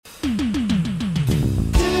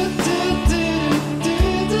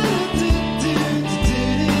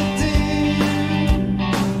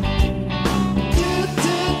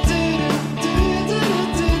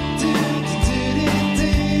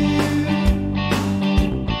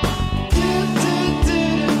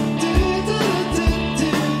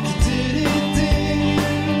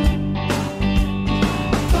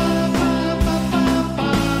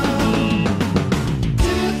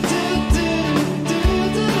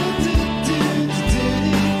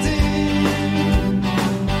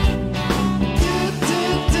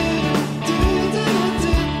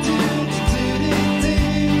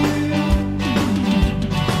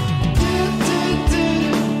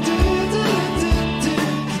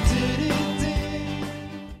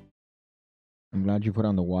I'm glad you put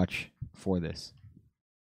on the watch for this.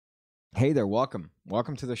 Hey there, welcome.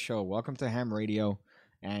 Welcome to the show. Welcome to Ham Radio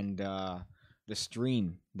and the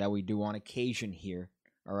stream that we do on occasion here.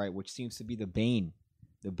 All right, which seems to be the bane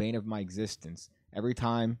of my existence. Every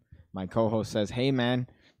time my co-host says, "Hey man,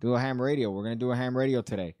 do a ham radio. We're going to do a ham radio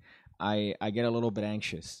today." I get a little bit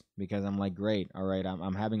anxious because I'm like, "Great. All right,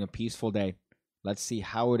 I'm having a peaceful day. Let's see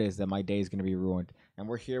how it is that my day is going to be ruined." And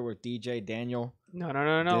we're here with DJ Daniel. No.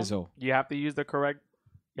 Dizzle. You have to use the correct.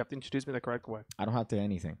 You have to introduce me the correct way. I don't have to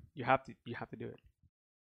anything. You have to do it.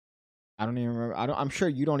 I don't even remember. I'm sure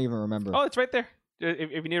you don't even remember. Oh, it's right there.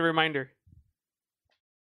 If you need a reminder.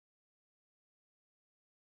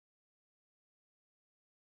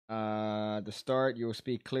 The start, you will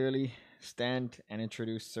speak clearly, stand and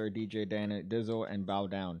introduce Sir DJ Dan Dizzle and bow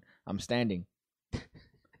down. I'm standing.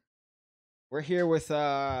 We're here with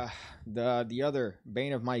the other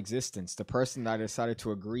bane of my existence, the person that I decided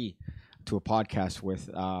to agree to a podcast with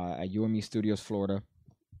at UME Studios, Florida.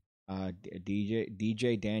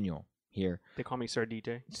 DJ Daniel here. They call me Sir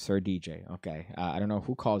DJ. Sir DJ. Okay. I don't know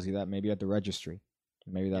who calls you that. Maybe at the registry.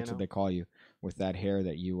 Maybe that's what they call you with that hair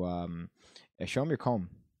that you show them your comb.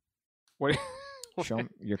 What? Show them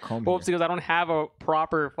your comb. Well, because I don't have a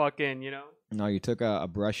proper fucking, No, you took a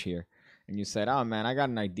brush here and you said, "Oh man, I got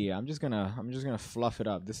an idea. I'm just gonna fluff it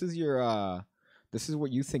up." This is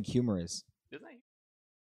what you think humor is. Isn't it?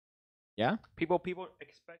 Yeah? People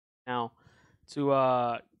expect now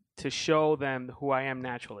to show them who I am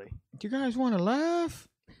naturally. Do you guys want to laugh?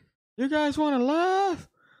 You guys want to laugh?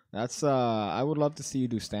 That's I would love to see you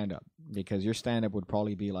do stand up because your stand up would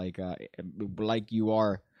probably be like you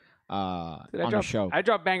are on a show. I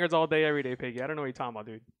drop bangers all day, every day, Piggy. I don't know what you're talking about,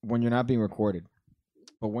 dude. When you're not being recorded.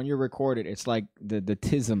 But when you're recorded, it's like the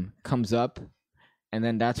tism comes up, and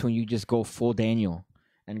then that's when you just go full Daniel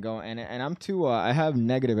and go. And I'm too. I have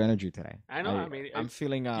negative energy today. I know. I'm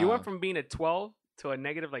feeling. You went from being a 12 to a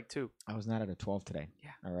negative like 2. I was not at a 12 today.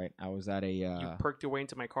 Yeah. All right. I was at a. You perked your way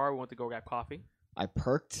into my car. We went to go get coffee. I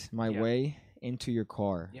perked my way into your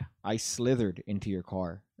car. Yeah. I slithered into your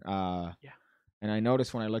car. Yeah. And I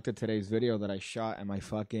noticed when I looked at today's video that I shot and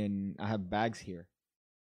I have bags here.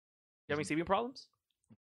 You have any sleeping problems?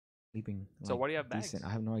 Sleeping. So why do you have bags? Decent.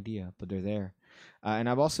 I have no idea, but they're there. And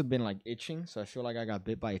I've also been like itching, so I feel like I got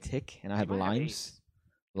bit by a tick and I have limes.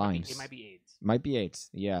 Limes. It might be AIDS. Might be AIDS.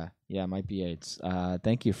 Yeah, it might be AIDS.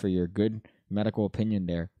 Thank you for your good medical opinion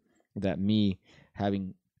there. That me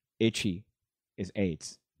having itchy is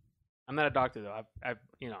AIDS. I'm not a doctor though. I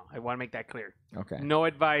want to make that clear. Okay. No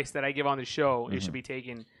advice that I give on the show it should be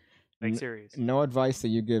taken like serious. No advice that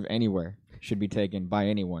you give anywhere should be taken by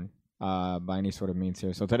anyone. By any sort of means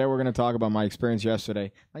here. So today we're going to talk about my experience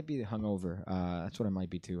yesterday. Might be hungover. That's what it might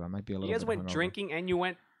be too. I might be a little. You guys went hungover. Drinking and you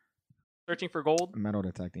went searching for gold. Metal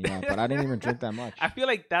detecting, yeah, but I didn't even drink that much. I feel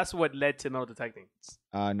like that's what led to metal detecting.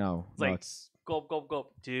 No, it's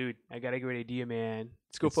Gulp, dude. I got a great idea, man.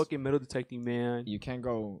 Let's go fucking metal detecting, man. You can't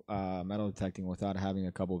go metal detecting without having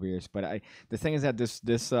a couple beers. But the thing is that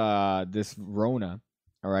this Rona.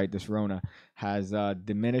 All right, this Rona has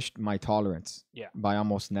diminished my tolerance by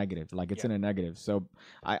almost negative. Like it's in a negative. So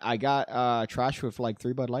I got trashed with like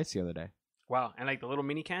 3 Bud Lights the other day. Wow. And like the little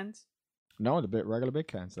mini cans? No, the regular big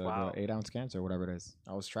cans, the wow. 8-ounce cans or whatever it is.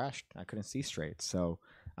 I was trashed. I couldn't see straight. So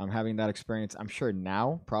I'm having that experience. I'm sure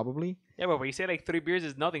now, probably. Yeah, but when you say like 3 beers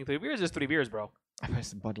is nothing. 3 beers is 3 beers, bro.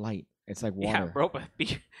 It's Bud Light. It's like water. Yeah, bro, but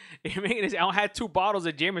you're making this. I had 2 bottles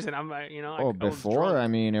of Jameson. I'm like, before, I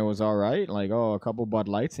mean, it was all right. Like, a couple Bud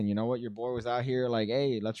Lights. And you know what? Your boy was out here like,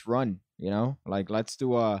 hey, let's run. Like, let's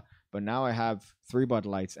do But now I have 3 Bud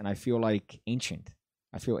Lights and I feel like ancient.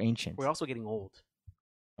 I feel ancient. We're also getting old.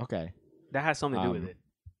 Okay. That has something to do with it.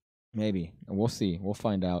 Maybe. We'll see. We'll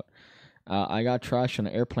find out. I got trash on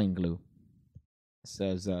airplane glue. It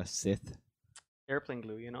says Sith. Airplane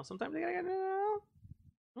glue, sometimes they gotta get.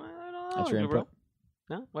 That's your input?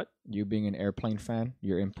 No? What? You being an airplane fan,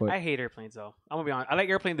 your input? I hate airplanes, though. I'm gonna be honest. I like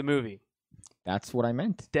Airplane the movie. That's what I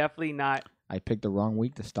meant. Definitely not. I picked the wrong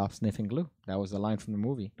week to stop sniffing glue. That was the line from the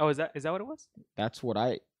movie. Oh, is that what it was? That's what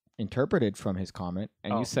I interpreted from his comment.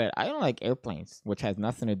 And you said, I don't like airplanes, which has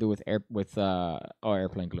nothing to do with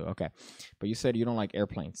airplane glue. Okay. But you said you don't like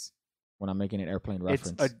airplanes when I'm making an airplane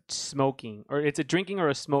reference. It's a smoking, or it's a drinking or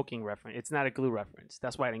a smoking reference. It's not a glue reference.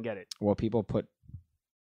 That's why I didn't get it. Well, people put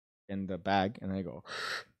in the bag and they go.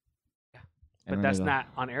 Yeah. But that's not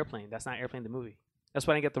on Airplane. That's not Airplane the movie. That's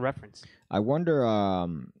why I didn't get the reference. I wonder,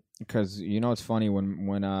 because it's funny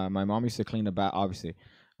when my mom used to clean the bath. Obviously,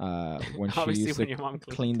 when she used to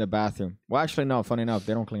clean the bathroom. Well, actually, no. Funny enough,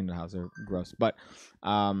 they don't clean the house. They're gross. But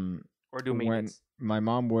or do maintenance. When my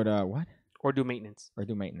mom would what? or do maintenance. or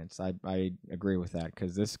do maintenance. I agree with that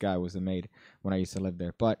because this guy was a maid when I used to live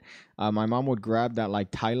there. But my mom would grab that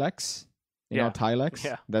like Tilex, you know, Yeah. Tilex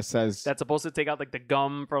Yeah. that says That's supposed to take out like the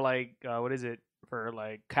gum for like what is it for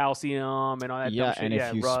like calcium and all that. yeah, dumb shit. and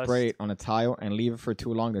if you rust. spray it on a tile and leave it for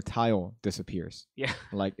too long, the tile disappears. Yeah.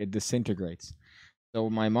 Like it disintegrates. So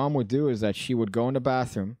what my mom would do is that she would go in the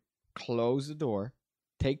bathroom, close the door,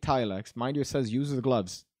 take Tilex. Mind you, it says use the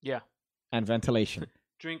gloves. Yeah. And ventilation.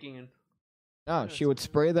 Drinking and No, she would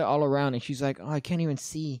spray that all around, and she's like, "Oh, I can't even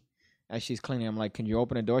see." As she's cleaning, I'm like, "Can you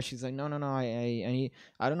open the door?" She's like, "No, no, no. I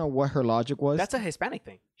don't know what her logic was. that's a Hispanic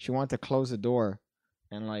thing. She wanted to close the door,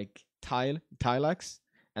 and like Tilex,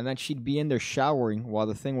 and then she'd be in there showering while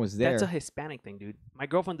the thing was there. That's a Hispanic thing, dude. My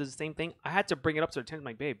girlfriend does the same thing. I had to bring it up to her attention,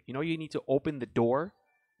 like, babe, you need to open the door,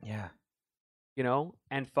 Yeah,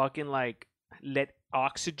 and fucking like let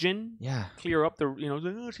oxygen yeah, clear up the, like,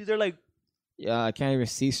 oh, she's there like, yeah. I can't even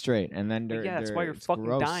see straight, and then but yeah, that's why you're it's fucking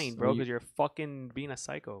gross. dying, bro, When because you're fucking being a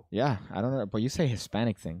psycho. yeah, I don't know, but you say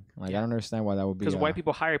Hispanic thing, like I Yeah. don't understand why that would be. Because white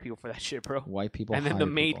people hire people for that shit, bro. white people, And then the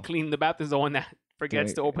hire maid people. cleaning the bathroom is the one that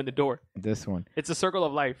forgets Dude, to open the door. This one. It's a circle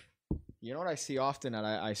of life. You know what I see often that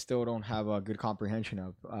I still don't have a good comprehension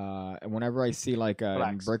of? Whenever I see like in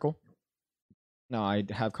Blacks. Brickell, no, I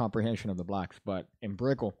have comprehension of the blacks, but in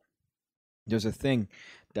Brickell, there's a thing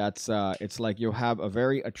that's it's like you'll have a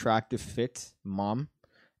very attractive fit mom,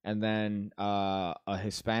 and then a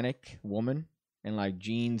Hispanic woman in like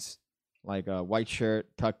jeans, like a white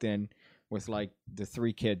shirt tucked in, with like the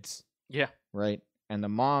 3 kids, Yeah. right? And the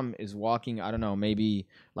mom is walking, I don't know, maybe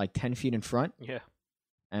like 10 feet in front, Yeah.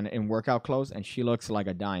 and in workout clothes, and she looks like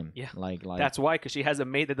a dime. Yeah. like That's why, because she has a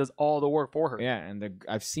maid that does all the work for her. yeah. And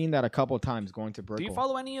I've seen that a couple of times going to Brickell. Do you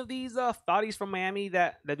follow any of these thotties from Miami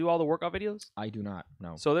that do all the workout videos? I do not.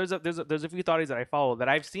 No. So there's a few thotties that I follow that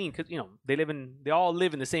I've seen because they all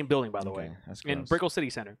live in the same building, by the way, that's in gross. Brickell City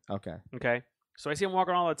Center. Okay. Okay, so I see them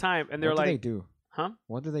walking all the time, and they're what do they like, do? huh?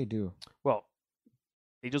 What do they do? Well,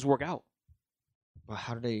 they just work out. Well,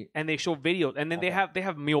 how do they? And they show videos, and then Okay. they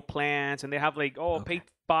have meal plans, and they have like Okay. pay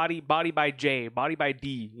body by J, body by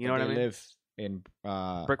D. You know what I They mean? live in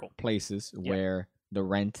Brickell. places Yeah. where the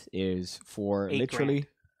rent is for $8 literally, grand.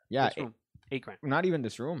 yeah, This room, $8 grand, not even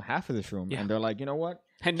this room, half of this room, Yeah. and they're like, you know what?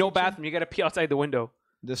 and no Kitchen. bathroom. You gotta pee outside the window.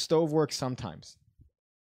 The stove works sometimes.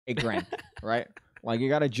 $8 grand, right? Like you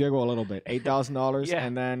gotta jiggle a little bit, $8,000, Yeah.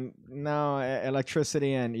 and then no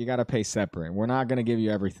electricity, and you gotta pay separate. We're not gonna give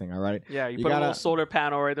you everything, all right? Yeah, you You put a little gotta- solar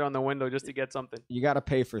panel right there on the window just to get something. You gotta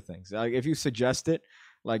pay for things. Like if you suggest it,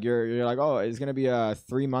 like you're like, oh, it's gonna be a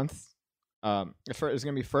 3 month, it's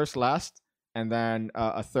gonna be first, last, and then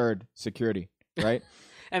a third security, right?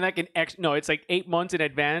 And like it's like 8 months in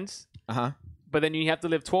advance, Uh huh. but then you have to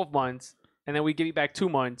live 12 months, and then we give you back 2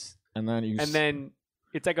 months, And then you. and then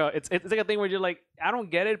it's like a thing where you're like, I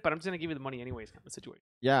don't get it, but I'm just gonna give you the money anyways, kind of situation.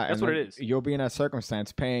 yeah, that's and what then it is. You'll be in that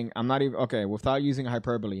circumstance paying. I'm not even okay without using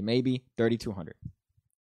hyperbole. Maybe $3,200.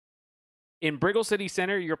 In Brickell City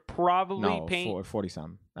Center, you're probably No, paying 40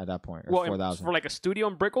 something at that point, or well 4,000. for like a studio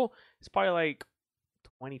in Brickell, it's probably like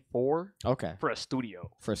 24 Okay, for a studio,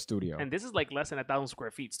 for a studio. and this is like less than 1,000 square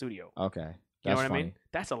feet studio. Okay, You that's know what funny. I mean?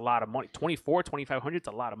 That's a lot of money. 2,500 is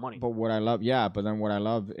a lot of money But what I love, yeah, but then what I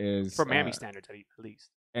love is for Miami standards at least.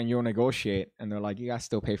 and you'll negotiate, and they're like, you gotta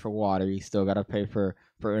still pay for water, you still gotta pay for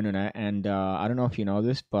internet, and I don't know if you know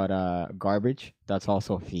this, but garbage, that's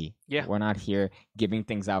also a fee. Yeah. We're not here giving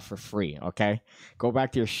things out for free. Okay, go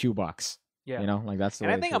back to your shoebox. Yeah. You know, like that's the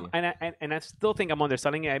And way I think it should be. and I still think I'm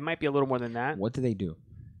underselling it. It might be a little more than that. What do they do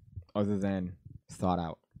other than thought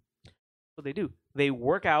out? What they do, they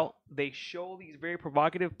work out. They show these very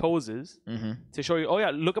provocative poses Mm-hmm. to show you, oh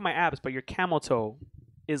yeah, look at my abs, but your camel toe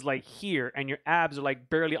is like here, and your abs are like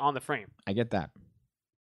barely on the frame. I get that,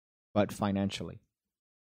 but financially,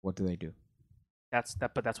 what do they do?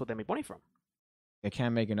 But that's what they make money from. They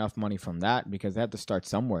can't make enough money from that because they have to start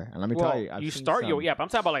somewhere. And let me Well, tell you, I've you seen start some- yeah, but I'm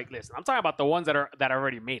talking about like, listen, I'm talking about the ones that are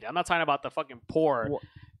already made. I'm not talking about the fucking poor Well-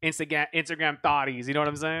 Instagram thotties. You know what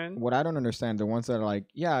I'm saying? What I don't understand, the ones that are like,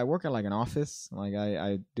 yeah, I work in like an office, like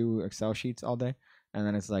I do Excel sheets all day, and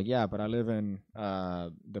then it's like, yeah, but I live in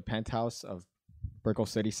the penthouse of Brickell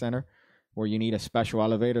City Center, where you need a special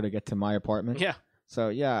elevator to get to my apartment. Yeah, So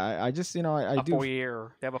yeah, I just I a do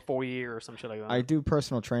 4-year. They have a 4-year or some shit like that. I do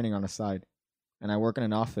personal training on the side, and I work in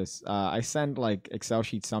an office. I send like Excel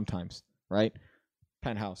sheets sometimes, right?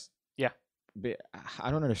 Penthouse. Yeah. But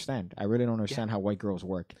I don't understand. I really don't understand how white girls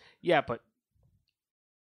work. Yeah, but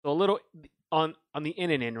so a little on the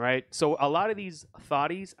in, right? So a lot of these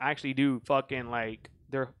thotties actually do fucking like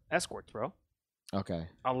they're escorts, bro. Okay.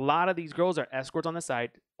 A lot of these girls are escorts on the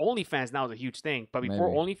side, OnlyFans now is a huge thing, but before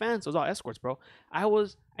Maybe. OnlyFans, it was all escorts, bro. I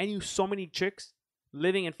knew so many chicks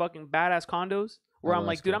living in fucking badass condos where I'm All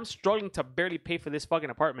like, dude, I'm escorts. struggling to barely pay for this fucking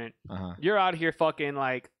apartment. Uh-huh. You're out here fucking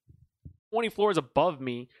like 20 floors above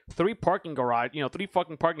me, 3 parking garage, 3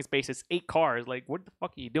 fucking parking spaces, 8 cars. Like, what the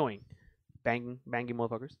fuck are you doing? Banging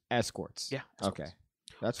motherfuckers. Escorts. Yeah. Okay. escorts.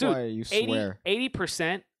 That's Dude, why you swear.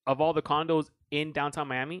 80% of all the condos in downtown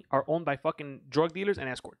Miami are owned by fucking drug dealers and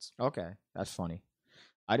escorts. Okay, that's funny.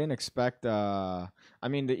 I didn't expect. I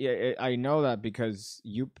mean, I know that because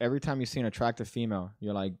every time you see an attractive female,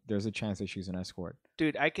 you're like, there's a chance that she's an escort,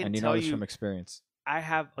 Dude, I can and you know tell this you, from experience. I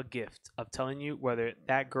have a gift of telling you whether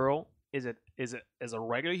that girl is a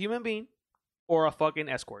regular human being or a fucking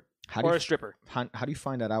escort How do or you a stripper. how do you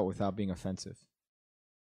find that out without being offensive?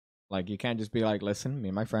 Like, you can't just be like, listen, me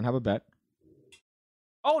and my friend have a bet.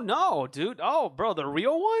 Oh no, dude. Oh, bro, the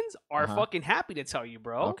real ones are Uh-huh. fucking happy to tell you,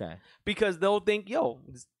 bro. Okay. Because they'll think, yo,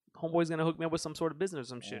 this homeboy's gonna hook me up with some sort of business or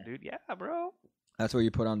some shit, Yeah. dude. Yeah, bro. That's where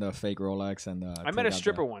you put on the fake Rolex and the. I met a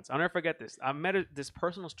stripper once. I'll never forget this. I met this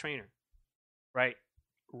personal trainer, right?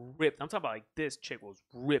 Ripped. I'm talking about like this chick was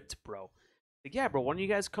ripped, bro. Like, yeah, bro. Why don't you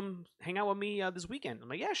guys come hang out with me this weekend? I'm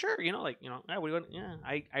like, yeah, sure. Yeah, what do you want? Yeah,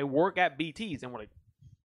 I work at BT's, and we're like,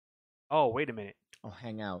 oh, wait a minute, Oh,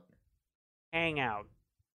 hang out. hang out.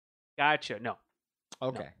 Gotcha. No,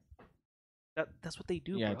 Okay. that's what they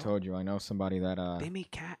do. Yeah, bro. I told you. I know somebody that. They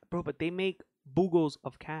make bro, but they make boogles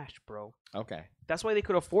of cash, bro. Okay. That's why they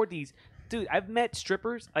could afford these. Dude, I've met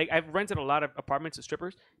strippers. Like, I've rented a lot of apartments to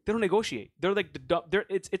strippers. They don't negotiate. They're like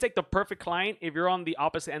it's like the perfect client if you're on the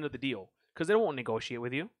opposite end of the deal, because they won't negotiate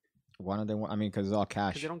with you Why don't they want? I mean, because it's all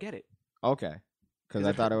because cash. they don't get it. Okay. Because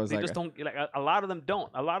I thought it was they like. just don't like a lot of them don't.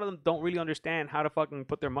 A lot of them don't really understand how to fucking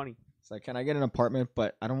put their money. It's like, can I get an apartment?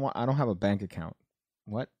 But I don't have a bank account.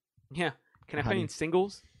 What? Yeah. Can I How pay do you- in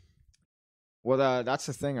singles? Well, that's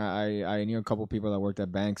the thing. I knew a couple people that worked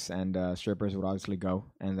at banks, and strippers would obviously go,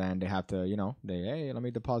 and then they have to, hey, let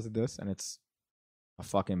me deposit this, and it's a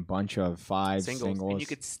fucking bunch of 5 singles.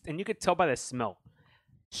 And you could tell by the smell.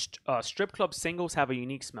 Strip club singles have a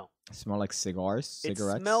unique smell. Smell like cigarettes. It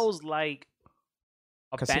smells like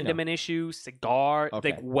Casino. abandonment issues, cigar,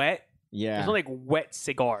 Okay. like wet. Yeah, It's not like wet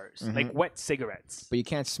cigars, like Mhm. wet cigarettes. but you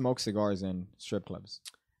can't smoke cigars in strip clubs,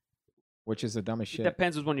 which is the dumbest It shit.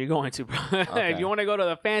 depends which one you're going to, bro. Okay. If you want to go to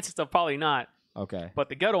the fancy stuff, probably not. Okay, But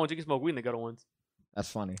the ghetto ones, you can smoke weed in the ghetto ones, that's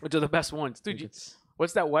funny. which are the best ones. Think Dude, it's-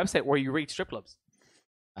 what's that website where you rate strip clubs?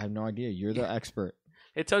 I have no idea. You're the expert.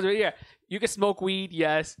 It tells you, yeah, you can smoke weed,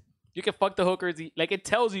 yes. You can fuck the hookers. Like, it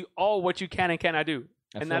tells you all what you can and cannot do.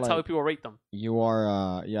 I And feel that's how like people rate them. you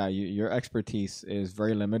are. Your expertise is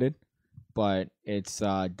very limited, but it's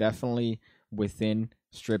definitely within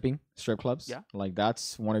strip clubs. Yeah. Like,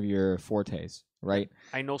 that's one of your fortes, right?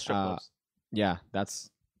 I know strip Uh, clubs. Yeah, that's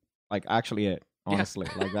like actually it. Yeah. Honestly,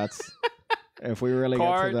 like that's if we really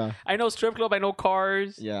Card- get to I know strip club. I know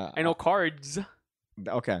cars. the I know cards.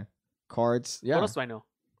 okay, cards. Yeah, What else do I know?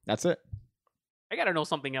 that's it. I gotta know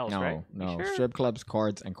something else, No, right? You no, sure? strip clubs,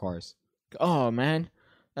 cards, and cars. Oh man,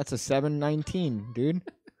 that's a 719, dude.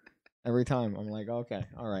 Every time I'm like, okay,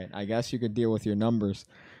 all right. I guess you could deal with your numbers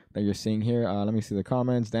that you're seeing here. Let me see the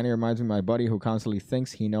comments. Danny reminds me of my buddy who constantly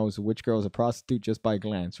thinks he knows which girl is a prostitute just by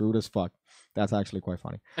glance. Rude as fuck. That's actually quite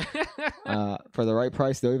funny. For the right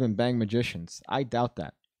price, they'll even bang magicians. I doubt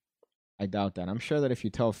that. I'm sure that if you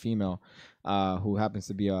tell a female who happens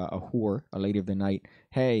to be a whore, a lady of the night,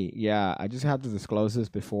 hey, yeah, I just have to disclose this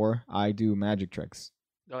before I do magic tricks.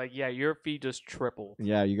 They're like, yeah, your fee just tripled.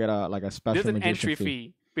 Yeah, you get a special There's an magician entry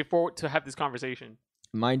fee before to have this conversation.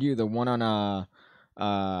 Mind you, the one on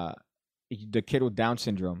the kid with Down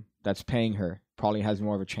syndrome that's paying her probably has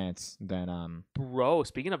more of a chance than Bro,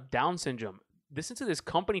 speaking of Down syndrome, listen to this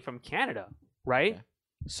company from Canada, right? Okay.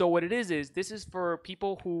 So what it is this is for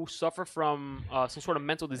people who suffer from some sort of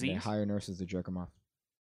mental they disease. hire nurses to jerk them off.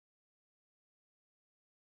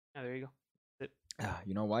 Yeah, there you go.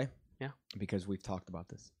 You know why? Yeah. Because we've talked about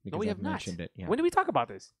this. Because we I've have not. mentioned it. Yeah. When did we talk about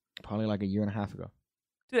this? Probably like a year and a half ago.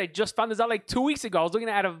 Dude, I just found this out like 2 weeks ago. I was looking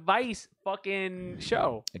at a Vice fucking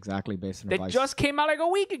show Exactly based on that advice. just came out like a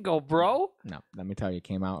week ago, bro. No, let me tell you, it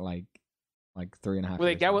came out like 3.5 With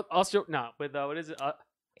a years guy ago. with with what is it?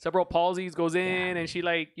 Cerebral palsies goes in Yeah. and she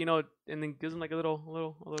like and then gives him like a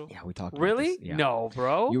little. Yeah, we talked about Really? this. Yeah. No,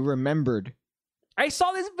 bro. You remembered. I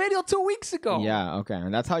saw this video 2 weeks ago. Yeah, okay.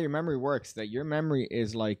 And that's how your memory works. That your memory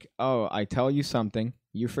is like, oh, I tell you something,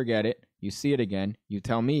 you forget it, you see it again, you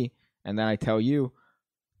tell me, and then I tell you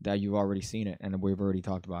that you've already seen it and we've already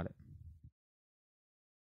talked about it.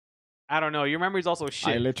 I don't know. Your memory's also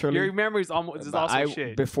shit. literally- Your memory's almost is But also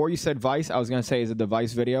shit. Before you said Vice, I was gonna say, is it the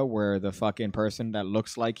Vice video where the fucking person that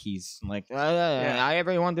looks like he's like,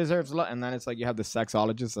 everyone deserves love, and then it's like you have the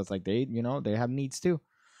sexologist that's like, they have needs too.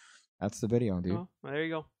 That's the video, dude. Oh, well, there you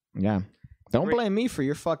go. Yeah. Don't Great. blame me for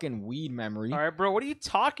your fucking weed memory. All right, bro. What are you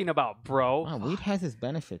talking about, bro? Wow, weed has its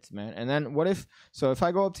benefits, man. And then if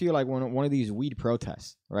I go up to you like one of these weed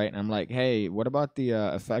protests, right? And I'm like, hey, what about the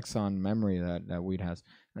effects on memory that weed has?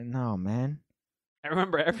 Like, no, man. I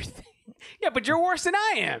remember everything. Yeah, but you're worse than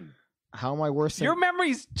I am. How am I worse than Your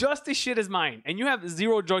memory's just as shit as mine, and you have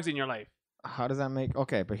 0 drugs in your life. How does that make...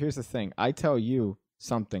 Okay, but here's the thing. I tell you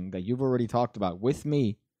something that you've already talked about with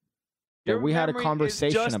me that we had a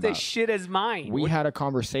conversation just about. as shit as mine. We had a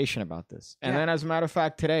conversation about this. And Yeah. then as a matter of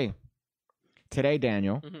fact, today,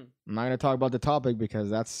 Daniel, Mhm. I'm not going to talk about the topic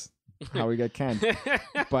because that's how we get canned.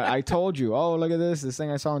 But I told you, oh, look at this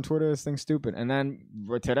thing I saw on Twitter, this thing's stupid. And then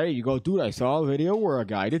today you go, dude, I saw a video where a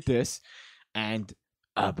guy did this, and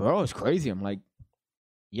bro, it's crazy. I'm like,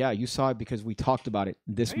 yeah, you saw it because we talked about it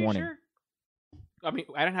this Are you morning. sure? I mean,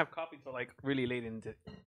 I didn't have coffee till like really late in the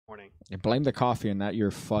morning. Yeah, blame the coffee and not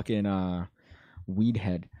your fucking weed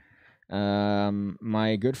head.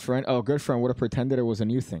 My good friend would have pretended it was a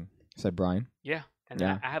new thing, said Brian. Yeah, and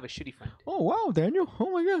Yeah. then I have a shitty friend. Oh, wow, Daniel.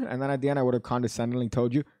 Oh, my God. And then at the end, I would have condescendingly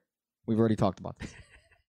told you, we've already talked about this.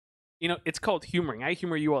 You know, it's called humoring. I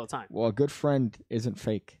humor you all the time. Well, a good friend isn't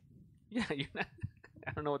fake. Yeah, you're not.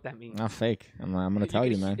 I don't know what that means. Not fake. I'm going to tell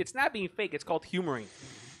you, man. It's not being fake. It's called humoring.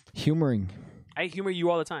 Humoring. I humor you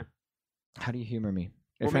all the time. How do you humor me?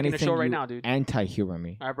 We're If making anything, a show right you now, dude. anti-humor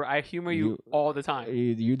me. All right, bro. I humor you all the time.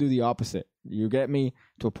 You do the opposite. You get me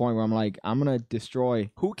to a point where I'm like, I'm going to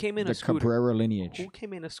destroy Who came in the a scooter? Cabrera lineage. Who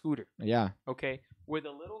came in a scooter? Yeah, Okay, with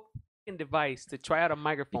a little fucking device to try out a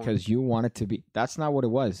microphone. because you want it to be. That's not what it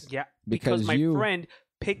was. Yeah, because my you- friend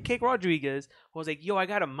Kick Rodriguez was like, "Yo, I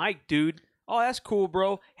got a mic, dude. Oh, that's cool,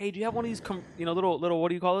 bro. Hey, do you have one of these, little, what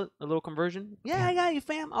do you call it? A little conversion? Yeah, I got you,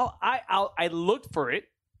 fam. I looked for it.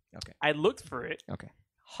 Okay. I looked for it. Okay.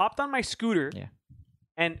 Hopped on my scooter. Yeah.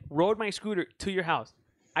 And rode my scooter to your house.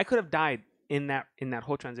 I could have died in that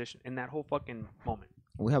whole transition, in that whole fucking moment.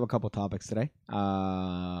 We have a couple topics today.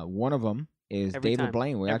 One of them is Every David time.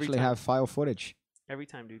 Blaine. We Every actually time. have file footage. Every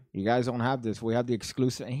time, dude. You guys don't have this. We have the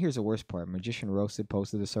exclusive. And here's the worst part. Magician Roasted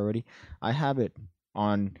posted this already. I have it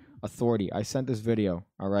on authority. I sent this video,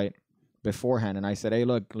 all right, beforehand. And I said, hey,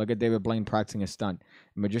 look at David Blaine practicing a stunt.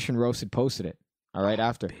 Magician Roasted posted it, all right,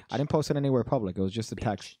 after. bitch. I didn't post it anywhere public. It was just a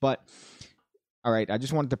text. But, all right, I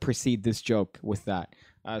just wanted to precede this joke with that.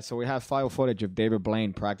 So we have file footage of David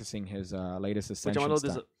Blaine practicing his latest Which ascension one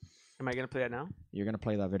stunt. am I gonna play that now? You're going to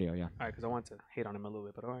play that video, yeah. All right, because I want to hate on him a little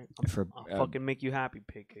bit, but all right. For, I'll fucking make you happy,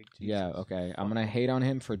 pig cake. yeah, Jesus. okay. I'm going to hate on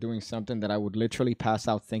him for doing something that I would literally pass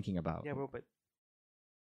out thinking about. Yeah, bro, but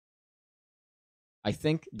I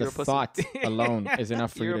think the you're a pussy. thought alone is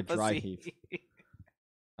enough for you You're to a dry pussy. heave.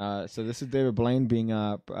 So this is David Blaine being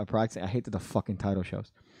practicing. I hate that the fucking title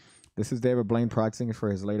shows. This is David Blaine practicing for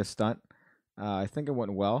his latest stunt. I think it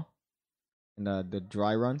went well in the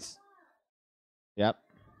dry runs. Yep,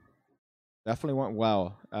 definitely went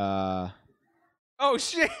well Oh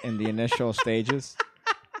shit! in the initial stages.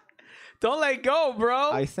 Don't let go,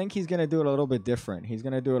 bro. I think he's gonna do it a little bit different. He's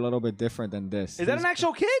gonna do it a little bit different than this. Is that an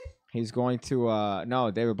actual kid? He's going to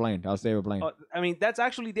no, David Blaine. That was David Blaine. I mean, that's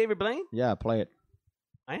actually David Blaine. Yeah, play it.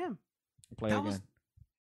 I am. Play That it again. was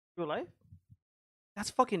real life.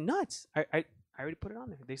 That's fucking nuts. I already put it on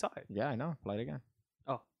there. They saw it. Yeah, I know. Play it again.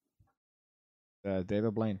 Oh.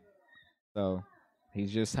 David Blaine. So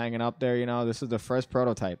he's just hanging up there, This is the first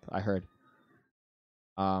prototype, I heard.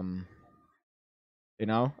 That's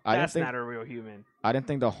not a real human. I didn't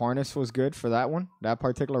think the harness was good for that one, that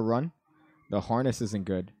particular run. The harness isn't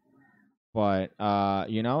good. But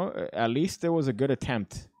at least there was a good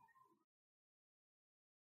attempt.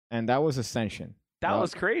 And that was Ascension. That Well,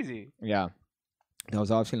 was crazy. Yeah. That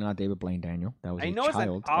was obviously not David Blaine, Daniel. That was I a know it's not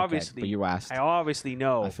child. obviously. But you asked. I obviously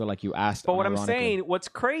know. I feel like you asked. But what I'm unironically. saying, what's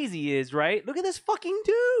crazy is, right? Look at this fucking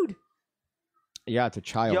dude. Yeah, it's a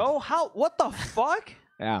child. Yo, what the fuck?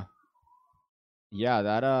 Yeah. Yeah,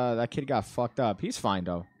 that kid got fucked up. He's fine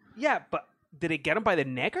though. Yeah, but did it get him by the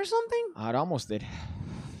neck or something? It almost did.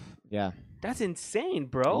 Yeah. That's insane,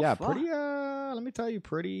 bro. Yeah, Fuck. pretty let me tell you,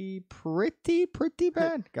 pretty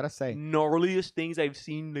bad, gotta say. Gnarliest things I've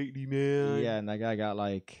seen lately, man. Yeah, and that guy got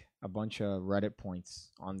like a bunch of Reddit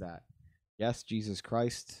points on that. Yes, Jesus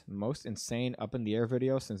Christ. Most insane up in the air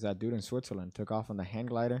video since that dude in Switzerland took off on the hang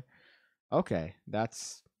glider. Okay,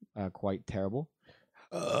 that's quite terrible.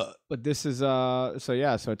 But this is so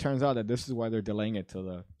it turns out that this is why they're delaying it till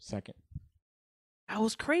the second. I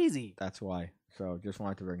was crazy. That's why. So just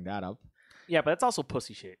wanted to bring that up. Yeah, but that's also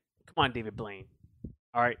pussy shit. Come on, David Blaine.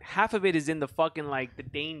 All right, half of it is in the fucking like the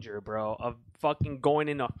danger, bro, of fucking going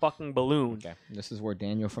in a fucking balloon. Okay, this is where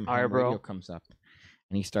Daniel from All right, Ham bro. Radio comes up,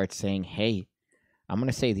 and he starts saying, "Hey, I'm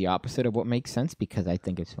gonna say the opposite of what makes sense because I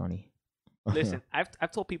think it's funny." Listen,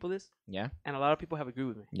 I've told people this, yeah, and a lot of people have agreed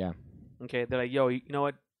with me. yeah, Okay, they're like, "Yo, you know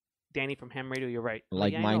what, Danny from Ham Radio, you're right." I'm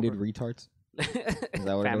like, like-minded yeah, I know, retards. bro. Is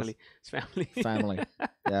that what it is? Family. It's family. Family.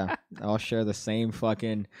 Yeah, all share the same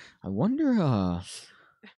fucking. I wonder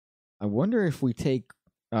if we take.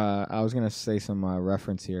 I was gonna say some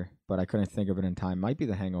reference here, but I couldn't think of it in time. Might be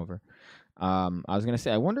The Hangover. I was gonna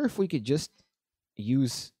say, I wonder if we could just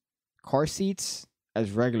use car seats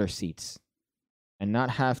as regular seats, and not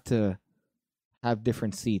have to have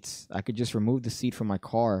different seats. I could just remove the seat from my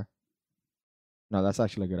car. No, that's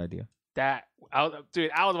actually a good idea.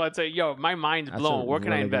 Dude, I was about to say, yo, my mind's That's blown. a Where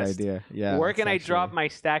can I really good invest? idea. Yeah. Where that's can I actually drop my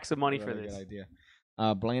stacks of money a for really this? good idea.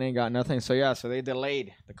 Blaine ain't got nothing. So yeah, so they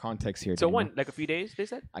delayed the context here. So Daniel. when, like a few days, they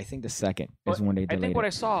said? I think the second But is when they I delayed think what I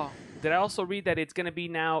it. saw, did I also read that it's gonna be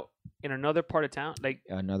now in another part of town? Like,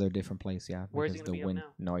 Another different place, yeah. Where is it because gonna the be up wind,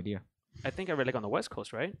 now? no idea. I think I read like on the West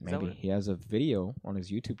Coast, right? Is that Maybe what- he has a video on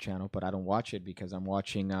his YouTube channel, but I don't watch it because I'm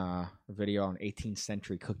watching a video on 18th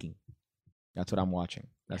century cooking. That's what I'm watching.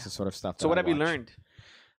 That's Yeah. the sort of stuff. So what I have you watch. learned?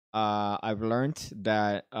 I've learned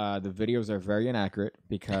that the videos are very inaccurate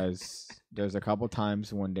because there's a couple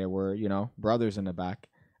times when there were, brothers in the back,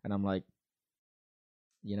 and I'm like,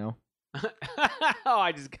 Oh,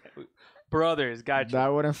 I just brothers, gotcha. that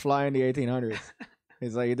wouldn't fly in the 1800s.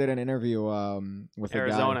 He's like, he did an interview with a guy.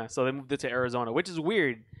 Arizona. So they moved it to Arizona, which is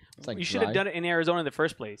weird. It's like You should have dry. done it in Arizona in the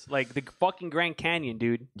first place. Like the fucking Grand Canyon,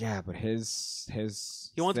 dude. Yeah, but his He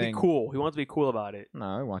wants to be thing- cool. He wants to be cool about it. No,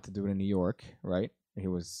 I want to do it in New York, right?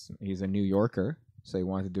 He's a New Yorker, so he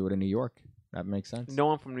wanted to do it in New York. That makes sense. No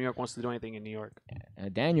one from New York wants to do anything in New York.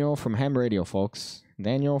 Daniel from Ham Radio, folks.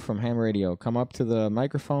 Daniel from Ham Radio, come up to the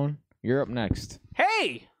microphone. You're up next.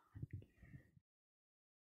 Hey!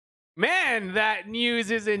 Man, that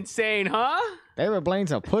news is insane, huh? David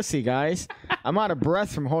Blaine's a pussy, guys. I'm out of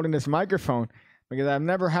breath from holding this microphone because I've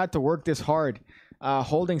never had to work this hard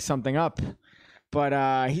holding something up.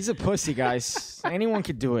 But he's a pussy, guys. Anyone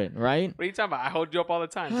could do it, right? What are you talking about? I hold you up all the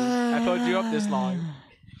time, dude. I've held you up this long.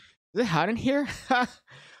 Is it hot in here?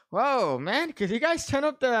 Whoa, man. Could you guys turn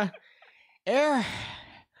up the air?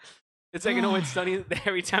 It's like, it's sunny.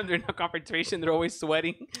 Every time they're in a confrontation, they're always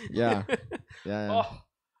sweating. Yeah. Yeah. Oh,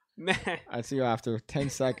 man. I see you after 10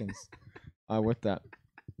 seconds with that.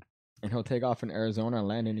 And he'll take off in Arizona and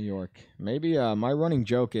land in New York. Maybe my running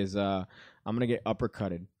joke is I'm going to get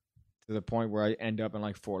uppercutted to the point where I end up in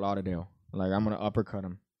like Fort Lauderdale. Like I'm going to uppercut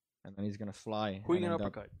him. And then he's going to fly. Who are you and going to end up-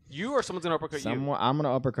 uppercut? You or someone's going to uppercut you? Someone, I'm going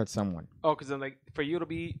to uppercut someone. Oh, because then, like, for you, it'll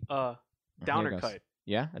be downer goes. cut.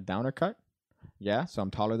 Yeah, a downer cut. Yeah, so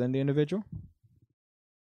I'm taller than the individual.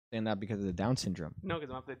 Saying that because of the Down syndrome. No,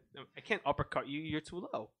 because I can't uppercut you. You're too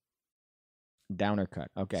low. Downer cut.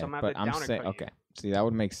 Okay, So I'm gonna have but to I'm downer saying cut you. okay. See, that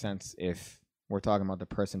would make sense if we're talking about the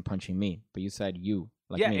person punching me. But you said you,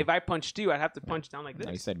 like yeah, me. if I punched you, I'd have to punch down like this.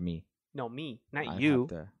 No, you said me. No, me, not I'd you. have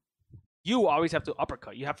to- You always have to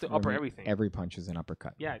uppercut. You have to upper Every- everything. Every punch is an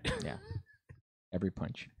uppercut. Yeah. Every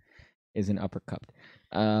punch is an uppercut.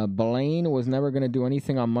 Blaine was never going to do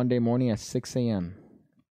anything on Monday morning at 6 a.m.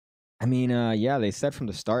 I mean, yeah, they said from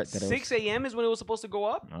the start that 6 a.m. is when it was supposed to go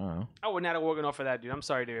up? I don't know. I would not have woken up for that, dude. I'm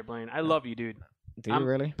sorry, David Blaine. I love you, dude. Do you I'm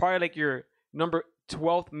really? Probably like your number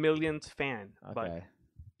 12th millionth fan. But Okay.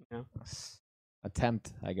 you know.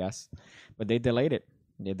 Attempt, I guess. But they delayed it.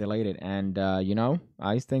 And,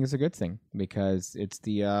 I think it's a good thing because it's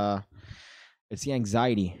the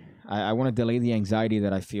anxiety. I want to delay the anxiety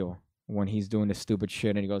that I feel when he's doing this stupid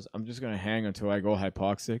shit and he goes, I'm just going to hang until I go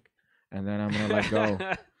hypoxic and then I'm going to let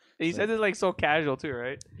go. He says it like so casual too,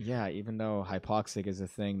 right? Yeah, even though hypoxic is a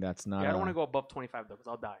thing that's not. Yeah, I don't want to go above 25 though, because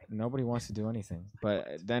I'll die. Nobody wants to do anything. But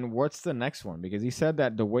then what's the next one? Because he said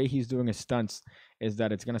that the way he's doing his stunts is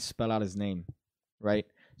that it's gonna spell out his name, right?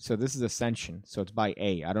 So this is Ascension. So it's by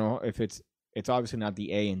A. I don't know if it's obviously not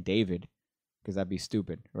the A in David, because that'd be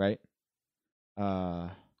stupid, right?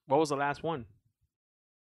 What was the last one?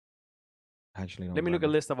 Actually, don't Let me look at a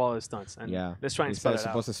remember. list of all his stunts. And Yeah, let's try he and said spell it's it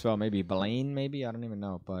out. supposed to spell maybe Blaine, maybe I don't even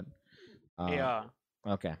know, but Hey,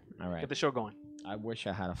 okay, all right. get the show going. I wish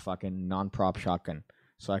I had a fucking non-prop shotgun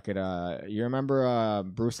so I could. You remember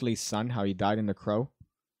Bruce Lee's son? How he died in The Crow?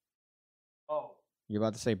 Oh, You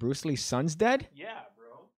about to say Bruce Lee's son's dead? yeah,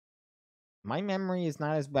 bro. My memory is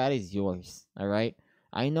not as bad as yours. All right,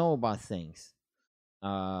 I know about things.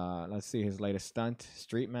 Let's see his latest stunt: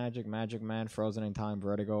 Street Magic, Magic Man, Frozen in Time,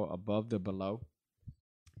 Vertigo, Above the Below.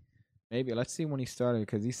 Maybe let's see when he started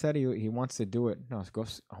because he said he wants to do it. No,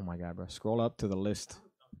 oh my god, bro! Scroll up to the list.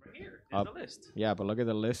 Right here. There's the list. Yeah, but look at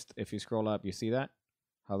the list. If you scroll up, you see that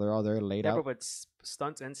how they're all there laid Yeah, out. but it's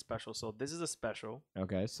stunts and special. So this is a special.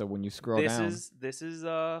 Okay, so when you scroll down, This is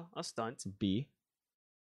a stunt. B.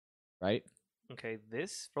 Right. Okay,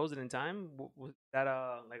 this Frozen in Time was that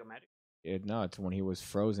like a magic? No, it's when he was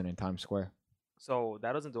frozen in Times Square. So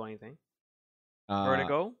that doesn't do anything. Uh,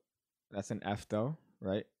 Vertigo. That's an F though,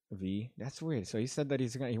 right? V. That's weird. So he said that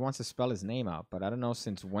he wants to spell his name out, but I don't know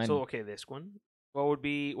since when. So okay, this one.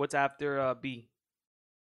 What's after B?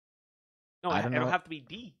 No, I don't it'll know. have to be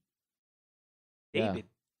D. Yeah. David.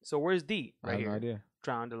 So where's D? I Right have here. no idea.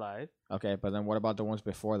 Drowned Alive. Okay, but then what about the ones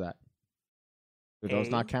before that? Do those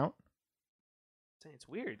A. not count? It's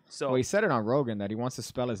weird. So Well, he said it on Rogan that he wants to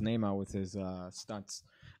spell his name out with his stunts.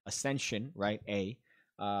 Ascension, right? A.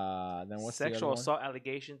 Then what's the sexual other one? assault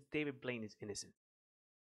allegations. David Blaine is innocent.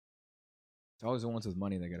 It's always the ones with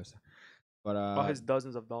money that get us. But All his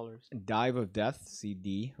dozens of dollars. Dive of Death,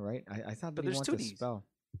 CD, right? I thought that But he there's wanted two to Ds. spell.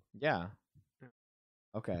 Yeah. Yeah.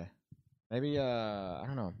 Okay. Maybe I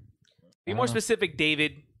don't know. Be I more don't know. specific,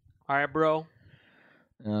 David. All right, bro.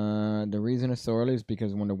 The reason it's so early is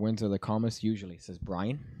because when the winds are the calmest, usually says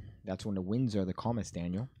Brian. That's when the winds are the calmest,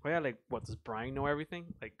 Daniel. Oh yeah, like what does Brian know everything?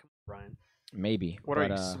 Like come on, Brian. Maybe. What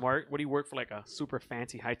but, are you smart? What do you work for? Like a super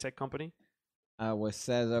fancy high tech company? What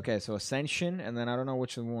says okay? So Ascension, and then I don't know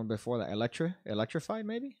which one before that. Electrified,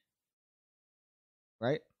 maybe.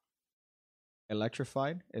 Right.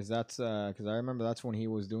 Electrified is that's because I remember that's when he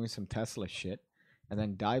was doing some Tesla shit, and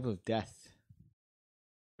then Dive of Death.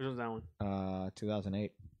 Which one's that one?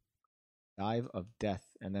 2008. Dive of Death,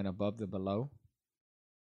 and then Above the Below.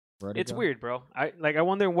 It's Vertigo. weird, bro. I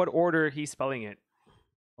wonder in what order he's spelling it.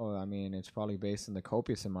 Oh, I mean, it's probably based on the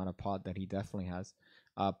copious amount of pot that he definitely has.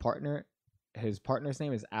 His partner's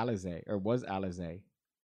name is Alize, or was Alize.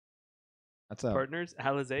 That's a Partners,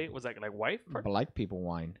 Alizé was like wife. black people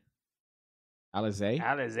wine. Alize.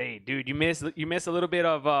 Alizé, dude, you miss a little bit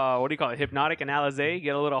of what do you call it? Hypnotic and Alizé.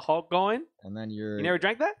 Get a little Hulk going. And then You never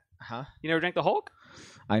drank that? Huh? You never drank the Hulk?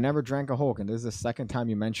 I never drank a Hulk, and this is the second time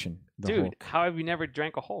you mentioned the Dude, Hulk. how have you never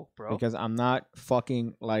drank a Hulk, bro? Because I'm not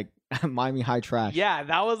fucking like Miami High Trash. Yeah,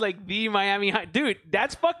 that was like the Miami High. Dude,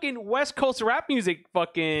 that's fucking West Coast rap music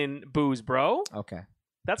fucking booze, bro. Okay.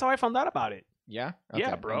 That's how I found out about it. Yeah.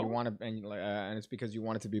 Yeah, And bro. you want to, and it's because you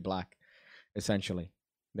want it to be black, essentially,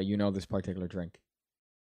 that you know this particular drink.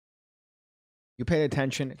 You paid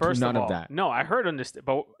attention First to none of all, that. no, I heard understood,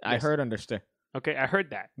 but I heard understood. Okay, I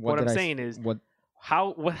heard that. What did I'm I s- saying is, what?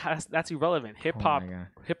 that's irrelevant. Hip Oh hop, my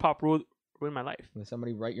God. ruined my life. Did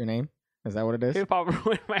somebody write your name? Is that what it is? Hip hop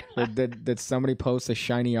ruined my life. Did somebody post a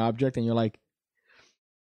shiny object and you're like,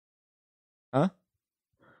 huh?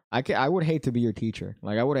 I would hate to be your teacher.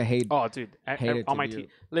 Like I would have hate. Oh, dude, Hated on to my be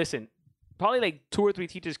listen, probably like 2 or 3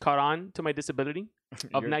 teachers caught on to my disability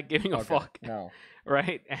of You're- not giving a okay, fuck, No.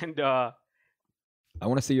 right? And I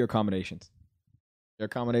want to see your accommodations. Your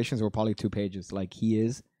accommodations were probably 2 pages. Like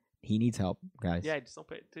he needs help, guys. yeah, I just don't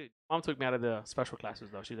pay. Dude, mom took me out of the special classes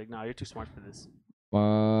though. She's like, "No, you're too smart for this."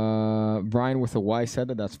 Brian with a Y said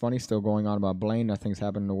that's funny. Still going on about Blaine. Nothing's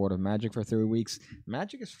happened in the world of Magic for 3 weeks.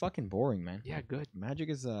 Magic is fucking boring, man. Yeah, good. Magic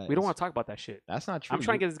is. We don't want to talk about that shit. That's not true. I'm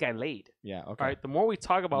trying to get this guy laid. Yeah. Okay. All right. The more we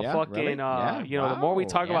talk about Yeah, fucking, really? Yeah, the more we wow,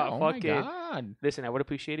 talk yeah, about oh my fucking. God. Listen, I would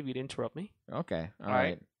appreciate if you'd interrupt me. Okay. All All right.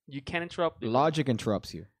 right. You can't interrupt. Logic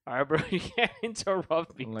interrupts you. All right, bro. You can't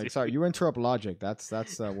interrupt me. Like, dude. sorry, you interrupt logic. That's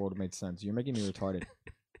what would make sense. You're making me retarded.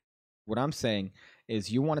 What I'm saying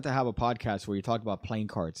is, you wanted to have a podcast where you talk about playing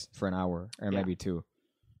cards for an hour or Yeah. maybe 2.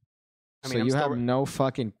 I So mean, I'm you still have re- no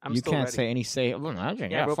fucking. I'm You still can't ready. say any say. Oh,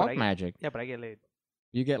 magic. Yeah, bro, but fuck magic. Yeah, but I get laid.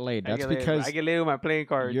 You get laid. I That's get laid. because I get laid with my playing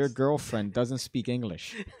cards. your girlfriend doesn't speak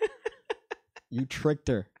English. You tricked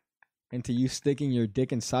her into you sticking your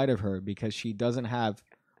dick inside of her because she doesn't have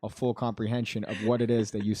a full comprehension of what it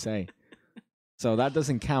is that you say. So that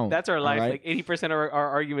doesn't count. That's our all life. right? Like 80% of our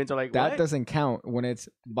arguments are like That what? doesn't count when it's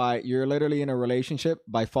you're literally in a relationship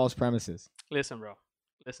by false premises. Listen, bro.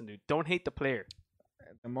 Listen, dude. Don't hate the player.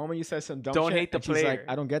 The moment you say some dumb Don't shit hate the and she's like, player.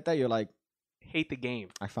 I don't get that, you're like, Hate the game.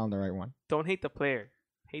 I found the right one. Don't hate the player.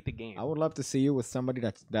 Hate the game. I would love to see you with somebody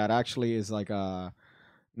that actually is like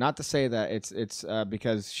not to say that it's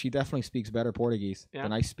because she definitely speaks better Portuguese Yeah.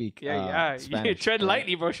 than I speak. Yeah. You Spanish, tread right?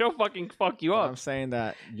 lightly, bro. She'll fucking fuck you But up. I'm saying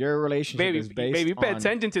that your relationship Baby, is based baby, pay on.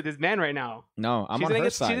 attention to this man right now. No, I'm she's on gonna her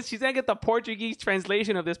get, side. she's gonna get the Portuguese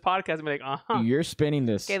translation of this podcast and be like, You're spinning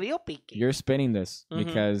this. Que dio pique. You're spinning this Mhm.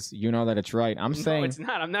 because you know that it's right. I'm No, saying it's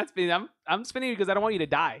not. I'm not spinning. I'm spinning because I don't want you to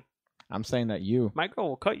die. I'm saying that you, My girl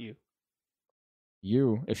will cut you.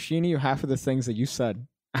 if she knew half of the things that you said,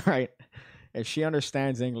 All right. If she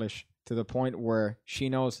understands English to the point where she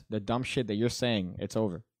knows the dumb shit that you're saying, it's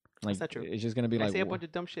over. Like, That's not true. it's just gonna be I like, say a bunch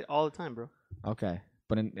of dumb shit all the time, bro. okay,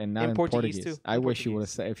 but not In in Portuguese, Portuguese. too. I In wish you would have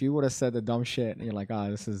Portuguese. said, if you would have said the dumb shit, and you're like,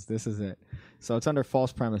 this is it. So it's under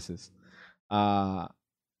false premises. I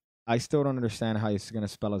still don't understand how he's gonna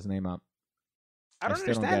spell his name out. I don't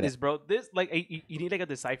still don't get understand it. this, bro. This like you need like a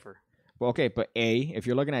decipher. Well, okay, but if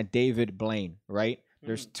you're looking at David Blaine, right?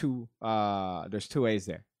 There's two A's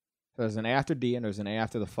there. So there's an A after D and there's an A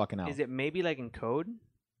after the fucking L. Is it maybe like in code?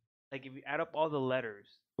 Like if you add up all the letters.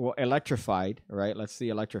 Well, electrified, right? Let's see,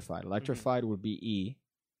 electrified. Electrified would be E,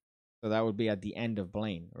 so that would be at the end of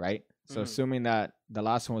Blaine, right? So Mhm. assuming that the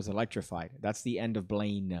last one was electrified, that's the end of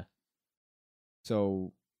Blaine.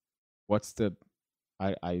 So, what's the?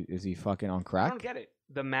 Is he fucking on I crack? don't get it.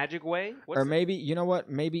 The magic way? Or maybe you know what?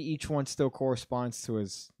 Maybe each one still corresponds to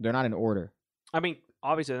his. They're not in order. I mean,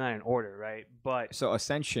 obviously they're not in order, right? But So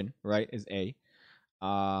ascension, right, is A.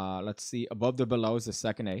 Let's see. Above the below is the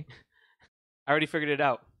second A. I already figured it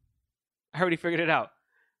out.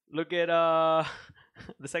 Look at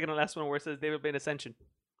the second to last one where it says David Blaine Ascension.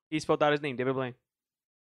 He spelled out his name, David Blaine.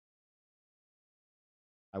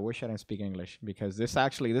 I wish I didn't speak English because this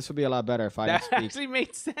would be a lot better if I That didn't speak. actually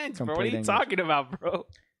made sense, bro. What are complete you English. talking about, bro?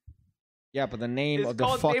 Yeah, but the name It's of the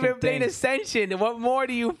called fucking David Blaine thing. Ascension. What more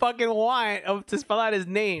do you fucking want to spell out his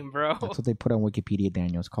name, bro? That's what they put on Wikipedia,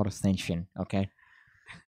 Daniel. It's called ascension. Okay.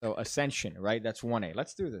 So ascension, right? That's 1A.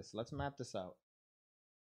 Let's do this. Let's map this out.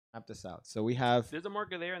 So we have, There's a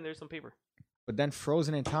marker there and there's some paper. but then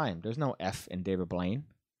frozen in time. There's no F in David Blaine,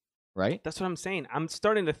 right? That's what I'm saying. I'm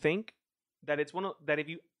starting to think that it's that if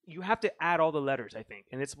you have to add all the letters, I think,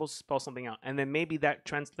 and it's supposed to spell something out, and then maybe that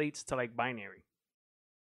translates to like binary.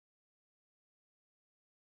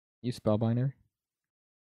 You spell binary?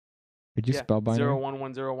 Did you spell binary?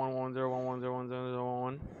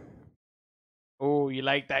 01101101101101101. Oh, you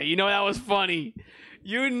like that? You know that was funny.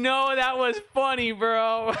 You know that was funny,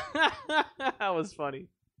 bro. That was funny.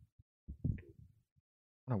 I'm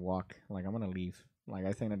gonna walk. Like I'm gonna leave. Like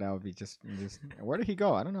I think that would be just. Where did he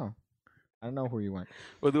go? I don't know. I don't know where he went.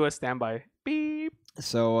 We'll do a standby. Beep.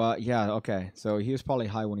 So yeah, okay. So he was probably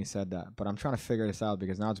high when he said that, but I'm trying to figure this out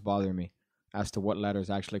because now it's bothering me as to what letters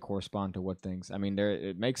actually correspond to what things. I mean,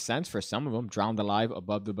 it makes sense for some of them. Drowned alive,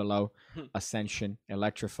 above the below, ascension,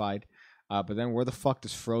 electrified. But then where the fuck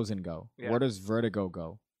does frozen go? Yeah. Where does vertigo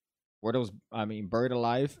go? Where does buried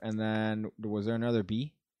alive? And then was there another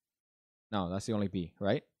B? No, that's the only B,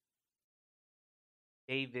 right?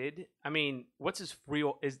 David. I mean, what's his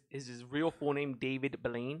real? Is his real full name David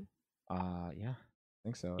Blaine? Yeah, I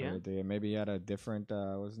think so. Yeah. Maybe he had a different.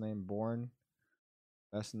 What's his name? Born,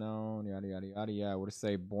 best known. Yada yada yada. Yeah, what to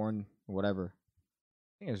say? Born, whatever.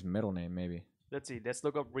 I think his middle name maybe. Let's see. Let's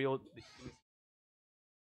look up real.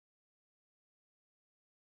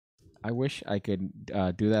 I wish I could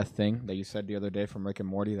do that thing that you said the other day from Rick and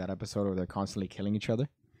Morty, that episode where they're constantly killing each other.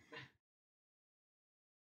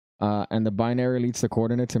 And the binary leads the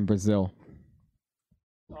coordinates in Brazil.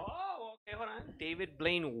 Oh, okay. Hold on. David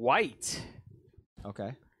Blaine White.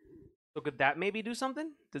 Okay. So could that maybe do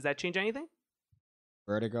something? Does that change anything?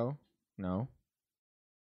 Vertigo? No.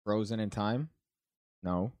 Frozen in time?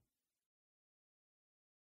 No.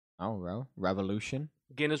 Oh, bro. Revolution?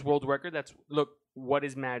 Guinness World Record. That's look. What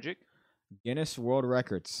is magic? Guinness World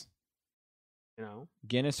Records. You know.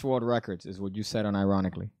 Guinness World Records is what you said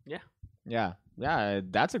unironically. Yeah. Yeah. Yeah.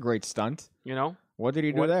 That's a great stunt. You know. What did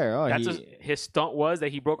he do there? Oh, His stunt was that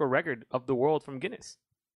he broke a record of the world from Guinness.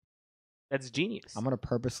 That's genius. I'm gonna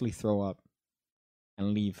purposely throw up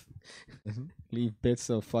and leave. Leave bits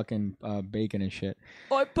of fucking bacon and shit.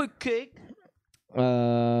 I put cake.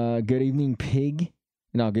 Good evening, Pig.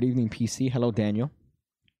 No, good evening, PC. Hello, Daniel.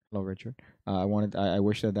 Hello, Richard. I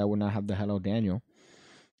wish that would not have the hello, Daniel.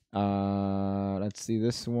 Let's see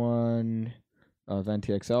this one.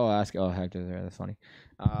 VentiXO. Ask. Oh, heck, that's funny.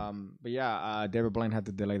 But yeah, David Blaine had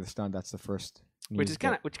to delay the stunt. That's the first. Which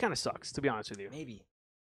kind of sucks, to be honest with you. Maybe.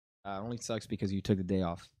 Only sucks because you took the day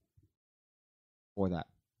off for that.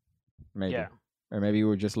 Maybe. Yeah. Or maybe you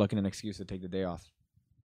were just looking an excuse to take the day off.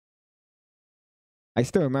 I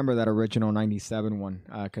still remember that original '97 one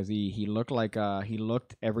because he looked like he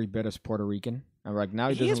looked every bit as Puerto Rican. I'm like now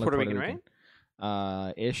he doesn't is look Puerto Rican,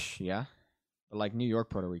 right? Ish, yeah, but like New York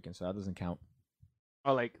Puerto Rican, so that doesn't count.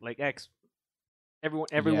 Oh, like X.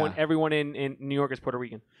 Everyone in New York is Puerto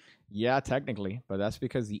Rican. Yeah, technically, but that's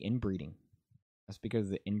because the inbreeding. That's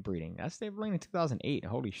David Blaine in 2008.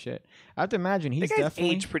 Holy shit! I have to imagine he's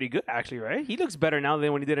definitely aged pretty good, actually, right? He looks better now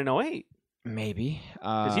than when he did in 08. Maybe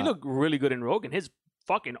Because he looked really good in Rogan. His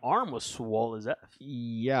fucking arm was swole as f.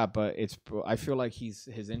 Yeah, but I feel like his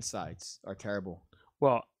insides are terrible.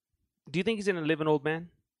 Well, do you think he's gonna live an old man?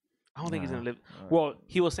 I don't think he's gonna live. Uh, Well,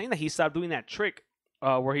 he was saying that he stopped doing that trick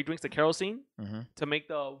where he drinks the kerosene mhm. to make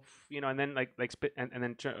the and then like spit and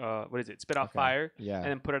then what is it? Spit out Okay. fire Yeah. and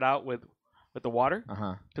then put it out with the water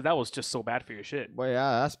Uh-huh. because that was just so bad for your shit Well,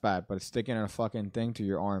 yeah, that's bad, but it's sticking a fucking thing to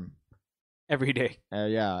your arm. every day.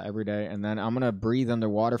 Yeah, every day. And then I'm going to breathe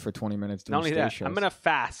underwater for 20 minutes doing Not only stage that, shows. I'm gonna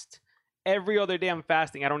fast. Every other day I'm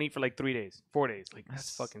fasting. I don't eat for like 3 days, 4 days. Like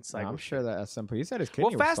that's fucking psycho. I'm shit. sure that at some point. He said his kidney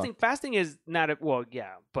Well, was fucked. fasting is not a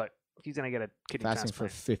yeah, but he's gonna get a kidney Fasting for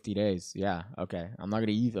transplant. 50 days. Yeah, okay. I'm not going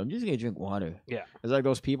to eat. I'm just going to drink water. Yeah. It's like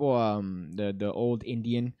those people, the old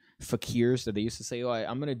Indian fakirs that they used to say, "Oh,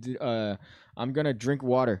 I'm gonna drink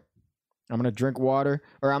water. I'm gonna drink water,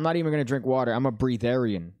 or I'm not even gonna drink water. I'm a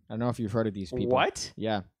breatharian." I don't know if you've heard of these people. What?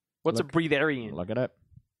 Yeah, What's Look- a breatharian? look it up.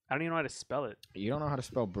 I don't even know how to spell it. You don't know how to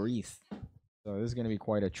spell breathe, so this is gonna be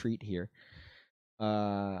quite a treat here.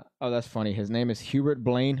 Oh, that's funny. His name is Hubert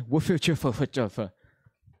Blaine.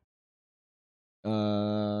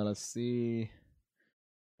 Let's see.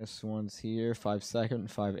 This one's here. 5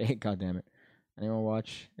 seconds. 5'8". God damn it. Anyone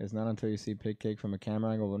watch? It's not until you see pig cake from a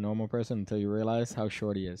camera angle of a normal person until you realize how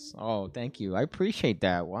short he is. Oh, thank you. I appreciate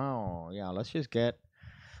that. Wow. Yeah, let's just get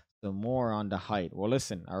some more on the height. Well,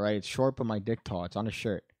 listen. All right, it's short, but my dick tall. It's on a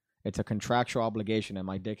shirt. It's a contractual obligation, and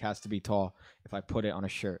my dick has to be tall if I put it on a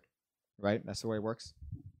shirt. Right? That's the way it works.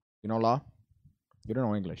 You know law? You don't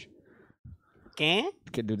know English. Can?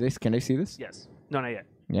 Can they see this? Yes. No, not yet.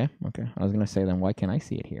 Yeah? Okay. I was going to say then, why can't I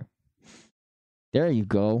see it here? There you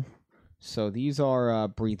go. So these are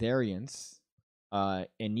breatharians.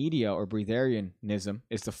 Inedia or breatharianism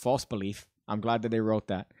is the false belief. I'm glad that they wrote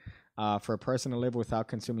that. For a person to live without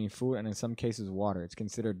consuming food and in some cases water. It's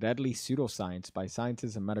considered deadly pseudoscience by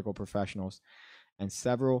scientists and medical professionals. And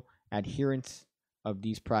several adherents of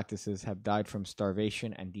these practices have died from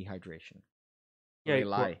starvation and dehydration. Yeah, They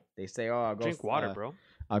lie. They say, "Oh, I'll go Drink water, bro.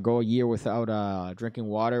 I'll go a year without drinking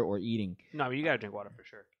water or eating." No, but you gotta drink water for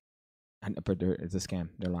sure. But it's a scam.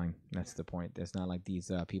 They're lying. That's the point. It's not like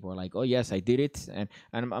these people are like, "Oh yes, I did it." And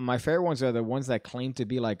my favorite ones are the ones that claim to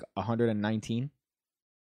be like 119.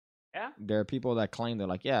 Yeah. There are people that claim they're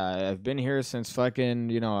like, "Yeah, I've been here since fucking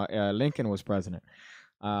Lincoln was president."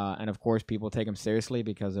 And of course, people take them seriously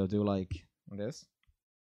because they'll do like this.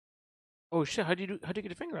 Oh shit! How'd you get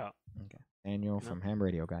your finger out? Okay, Daniel from Ham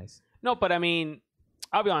Radio, guys. No, but I mean,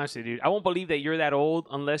 I'll be honest with you, dude. I won't believe that you're that old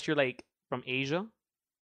unless you're like from Asia,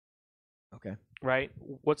 Okay. right?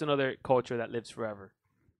 What's another culture that lives forever?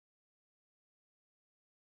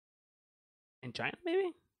 In China,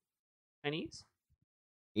 maybe? Chinese?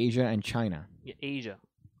 Asia and China. Yeah, Asia.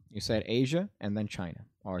 You said Asia and then China.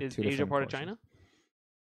 Or Is two Asia different part of cultures. China?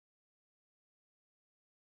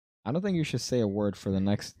 I don't think you should say a word for the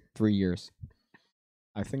next 3 years.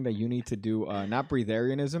 I think that you need to do not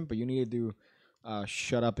breatharianism, but you need to do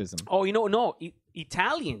shut-upism. Oh, no,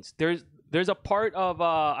 Italians. There's a part of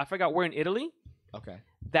I forgot where in Italy Okay.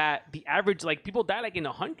 that the average like people die like in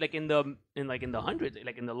the hundred, like in the hundreds,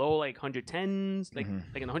 like in the low like 110s, like Mhm.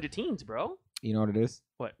 like in the 100 teens, bro. You know what it is?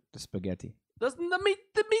 What? The spaghetti. Doesn't the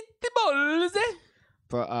meatballs?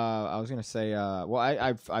 But I was gonna say, well,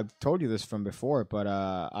 I've told you this from before, but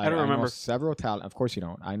I don't remember. know several Italians. Of course you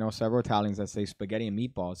don't. I know several Italians that say spaghetti and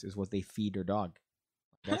meatballs is what they feed their dog.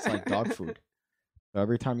 That's like dog food. So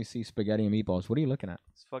every time you see spaghetti and meatballs, what are you looking at?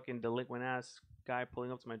 This fucking delinquent ass guy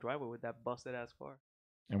pulling up to my driveway with that busted ass car.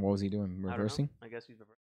 And what was he doing? I don't know. Reversing? I guess he's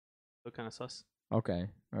reversing. Look kind of sus. Okay.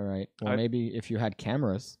 All right. Well, I- maybe if you had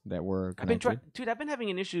cameras that were I've been connected, dude. I've been having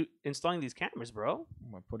an issue installing these cameras, bro.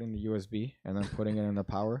 putting the USB and then putting it in the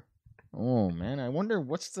power. Oh man, I wonder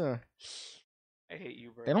what's the. I hate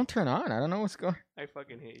you, bro. They don't turn on. I don't know what's going. I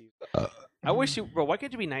fucking hate you. I wish you, bro. Why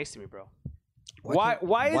can't you be nice to me, bro? Why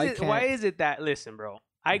Why can't- is it that? Listen, bro.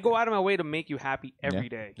 I go out of my way to make you happy every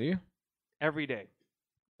day. Do you? Is Every day.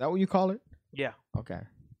 that what you call it? Yeah. Okay.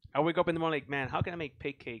 I wake up in the morning like, man, how can I make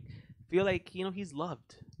pig cake? Feel like he's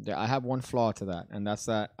loved. Yeah, I have one flaw to that, and that's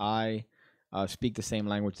that I speak the same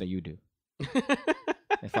language that you do.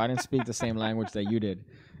 If I didn't speak the same language that you did,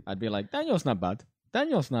 I'd be like, Daniel's not bad.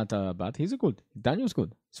 Daniel's not bad. He's good. Daniel's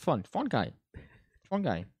good. It's fun. Fun guy. Fun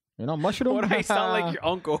guy. You know, mushroom. What do I sound like your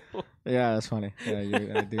uncle? Yeah, that's funny. Yeah,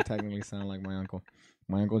 I do technically sound like my uncle.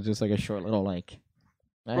 My uncle's just like a short little like.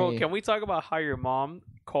 Bro, "Hey." can we talk about how your mom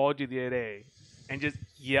called you the other day and just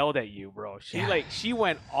yelled at you, bro? She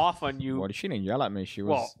went off on you. Well, she didn't yell at me. She was.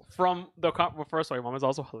 Well, from the well, first of all, your mom is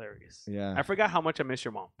also hilarious. Yeah. I forgot how much I miss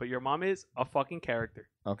your mom, but your mom is a fucking character.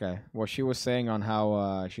 Okay. Well, she was saying on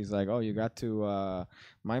how she's like, oh, you got to.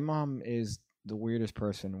 My mom is the weirdest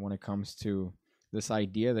person when it comes to this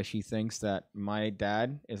idea that she thinks that my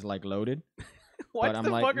dad is like loaded. What's I'm the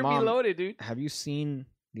like, fucker be Mom, loaded, dude? Have you seen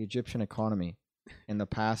the Egyptian economy in the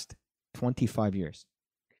past 25 years?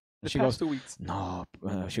 And The she past goes, 2 weeks. no.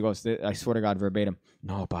 She goes, I swear to God, verbatim.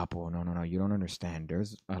 No, Papo, no. You don't understand.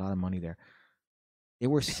 There's a lot of money there. They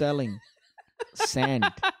were selling sand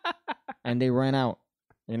and they ran out.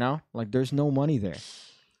 You know, like there's no money there.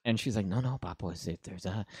 And she's like, no, Papo, is it? There's a.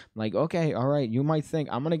 I'm like, okay, all right. You might think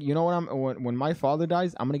I'm gonna. You know what? When my father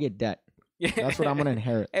dies, I'm gonna get debt. Yeah. That's what I'm gonna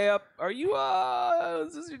inherit. Hey, are you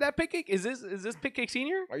is this your dad Pickcake? Is this Pickcake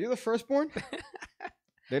Senior? Are you the firstborn?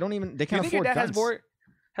 They don't even. They Do you can't think your afford dad guns.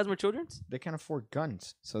 has more childrens? They can't afford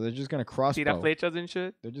guns, so they're just gonna crossbow. Tira flechas and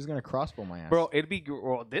shit. They're just gonna crossbow my ass, Bro, it'd be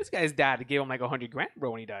well, this guy's dad gave him like $100,000,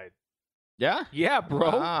 bro, when he died. Yeah, Yeah,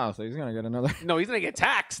 bro. Wow, so he's gonna get another. No, he's gonna get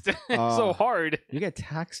taxed so hard. You get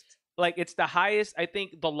taxed. Like it's the highest. I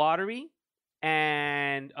think the lottery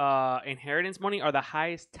and inheritance money are the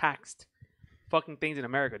highest taxed fucking things in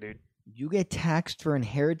America, dude. You get taxed for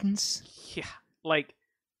inheritance. Yeah, like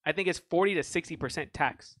I think it's 40 to 60%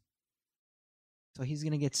 tax. So he's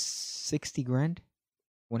gonna get 60 grand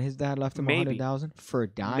when his dad left him Maybe. 100,000 for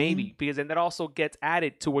dying. Maybe because then that also gets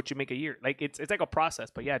added to what you make a year. Like it's like a process.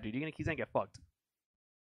 But yeah, dude, he's gonna get fucked.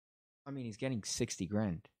 I mean, he's getting 60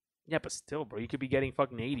 grand. Yeah, but still, bro, you could be getting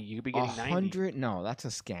fucking 80. You could be getting 90. 100? No, that's a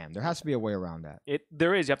scam. There has to be a way around that.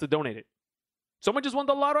 There is. You have to donate it. Someone just won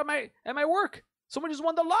the lotto at my work. Someone just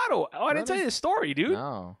won the lotto. Oh, I didn't tell you this story, dude.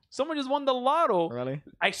 No, Someone just won the lotto. really?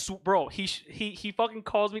 Bro, he fucking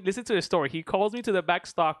calls me. Listen to this story. He calls me to the back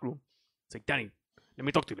stock room. It's like, Danny, let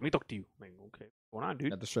me talk to you. I'm like, okay, what's going on,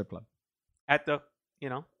 dude? At the strip club. At the,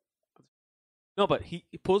 no, but he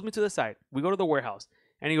pulls me to the side. We go to the warehouse,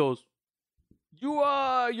 and he goes,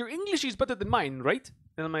 your English is better than mine, right?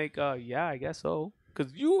 And I'm like, yeah, I guess so.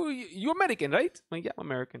 Cause you're American, right? I'm like, yeah, I'm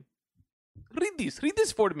American. Read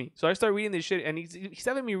this for me. So I start reading this shit, and he's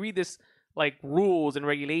having me read this like rules and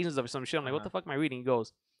regulations of some shit. I'm like, what the fuck am I reading? He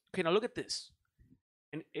goes, okay, now look at this.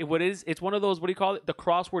 And it's one of those, what do you call it? The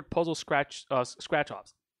crossword puzzle scratch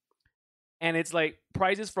offs. And it's like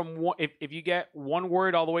prizes from one, if you get one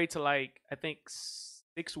word all the way to like I think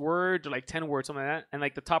 6 words or like 10 words, something like that. And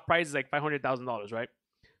like the top prize is like $500,000, right?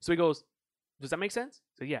 So he goes, does that make sense?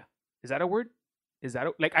 So yeah. Is that a word? Is that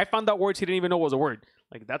like I found out words he didn't even know was a word.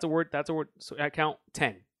 Like that's a word. So I count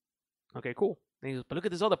 10. Okay, cool. Then he goes, but look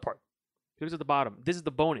at this other part. He looks at the bottom. This is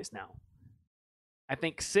the bonus now. I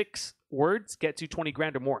think 6 words gets you 20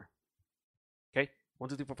 grand or more. Okay, 1,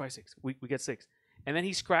 2, 3, 4, 5, 6. We get 6, and then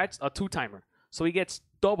he scratched a 2-timer, so he gets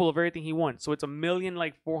double of everything he won. So it's $1,400,000,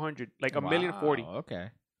 like $1,040,000. Okay.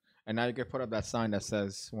 And now you can put up that sign that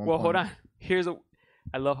says. Well, hold on.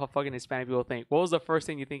 I love how fucking Hispanic people think. What was the first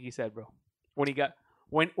thing you think he said, bro? When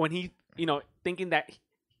he thinking that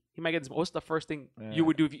he might get this. What's the first thing you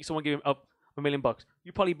would do if someone gave him up $1 million?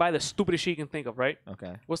 You probably buy the stupidest shit you can think of, right?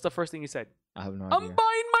 Okay. What's the first thing he said? I have no I'm idea.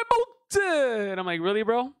 buying my boat, and I'm like, really,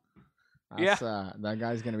 bro? That's, that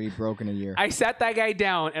guy's gonna be broke in a year. I sat that guy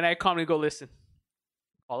down and I calmly go, listen,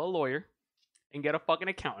 call a lawyer and get a fucking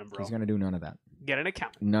accountant, bro. He's gonna do none of that. Get an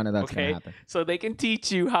accountant. None of that's Okay? gonna happen. So they can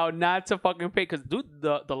teach you how not to fucking pay. Because, dude,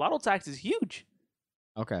 the lotto tax is huge.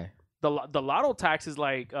 Okay. The lotto tax is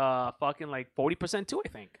like fucking like 40% too, I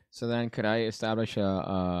think. So then, could I establish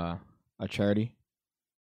a charity?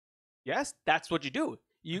 Yes, that's what you do.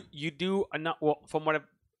 You do from what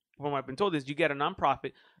I've been told is you get a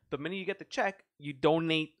nonprofit. The minute you get the check, you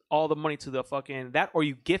donate all the money to the fucking that, or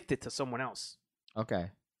you gift it to someone else. Okay.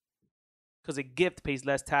 Because a gift pays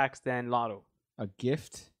less tax than lotto. A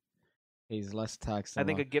gift pays less tax. I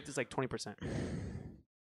think a gift is like 20%.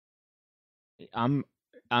 I'm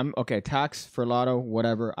okay. Tax for lotto,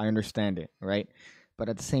 whatever. I understand it, right? But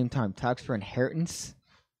at the same time, tax for inheritance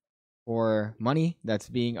or money that's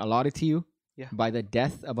being allotted to you by the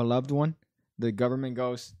death of a loved one, the government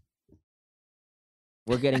goes,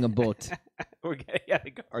 "We're getting a boat."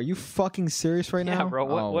 Are you fucking serious right now? Yeah, bro.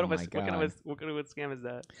 What kind of scam is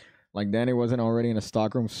that? Like Danny wasn't already in a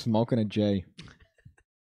stockroom smoking a J.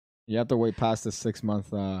 You have to wait past the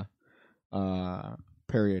 6-month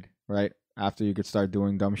period, right? After you could start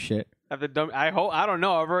doing dumb shit. I don't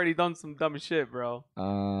know. I've already done some dumb shit, bro.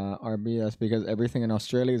 RBS, because everything in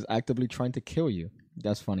Australia is actively trying to kill you.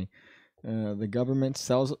 That's funny. The government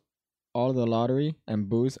sells all the lottery and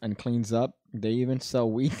booze and cleans up. They even sell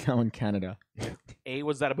weed now in Canada.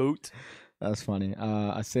 Was that a boot? That's funny.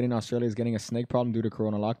 A city in Australia is getting a snake problem due to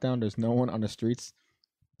Corona lockdown. There's no one on the streets,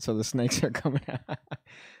 so the snakes are coming out.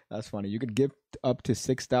 That's funny. You could give up to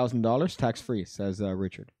 $6,000 tax free, says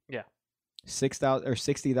Richard. Yeah. 6,000 or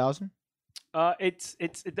 60,000.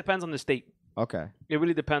 It depends on the state. Okay, It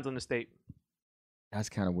really depends on the state. that's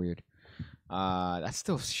kind of weird. That's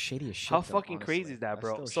still shady as shit. How though, fucking crazy honestly. is that, That's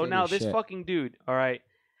bro? still So shady now as this shit. fucking dude, all right,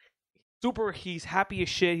 he's happy as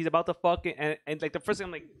shit. He's about to fucking and like the first thing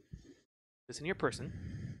I'm like, listen here, person,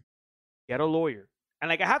 get a lawyer. And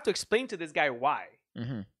like I have to explain to this guy why.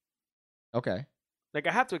 Mm-hmm. Okay. Like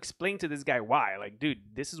I have to explain to this guy why. Like, dude,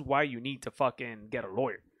 this is why you need to fucking get a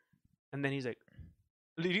lawyer. And then he's like,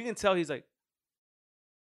 you can tell he's like,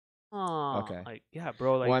 oh, Okay. like yeah,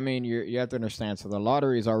 bro. Like, Well, I mean, you have to understand. So the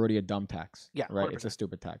lottery is already a dumb tax. Yeah, Right. It's a 100%.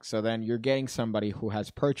 stupid tax. So then you're getting somebody who has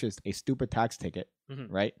purchased a stupid tax ticket, Mhm.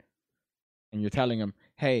 right? And you're telling him,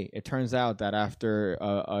 hey, it turns out that after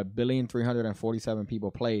 1,347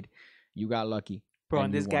 people played, you got lucky. bro,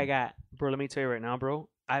 and you this guy won. got, bro. Let me tell you right now, bro.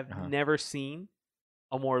 I've Uh-huh. never seen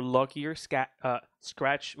a more luckier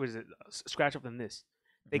scratch. What is it? Scratch up than this.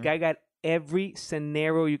 The Mhm. guy got every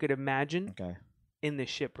scenario you could imagine Okay. in this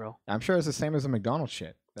shit, bro. I'm sure it's the same as the McDonald's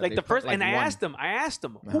shit. that Like they the put, first, like, and I one. asked him,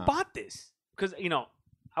 who Uh-huh. bought this? Because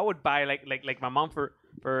I would buy like my mom for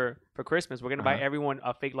Christmas. We're gonna buy Uh-huh. everyone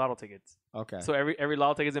fake lotto tickets. Okay. So every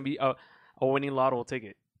lotto ticket's gonna be a winning lotto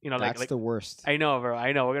ticket. That's the worst. I know, bro.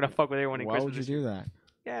 I know. We're gonna fuck with everyone in Why Christmas. would you do that?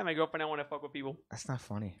 Yeah, my girlfriend. I want to fuck with people. That's not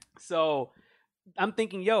funny. So I'm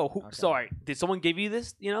thinking, yo, Okay. sorry, did someone give you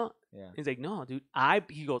this? Yeah. He's like, no, dude.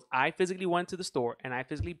 He goes, I physically went to the store and I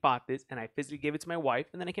physically bought this and I physically gave it to my wife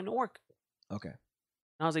and then I came to work. Okay. And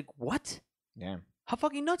I was like, what? Damn. How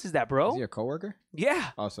fucking nuts is that, bro? Is he a coworker?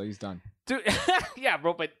 Yeah, Oh, so he's done. dude. Yeah,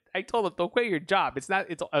 bro. But I told him, don't quit your job. It's not.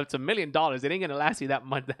 It's $1 million. It ain't gonna last you that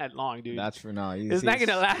long, dude. That's for no. It's not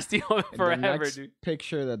gonna last you The forever, next dude.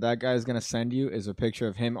 picture that guy is gonna send you is a picture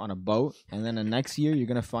of him on a boat, and then the next year you're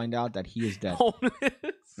gonna find out that he is dead. Homeless.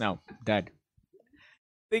 No, dead.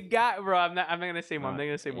 The guy, bro. I'm not gonna say more. I'm No, not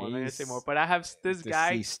gonna say more. I'm not gonna say he's more. But I have this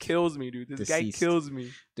guy deceased. kills me, dude. This guy Deceased. kills me.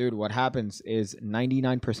 Dude, what happens is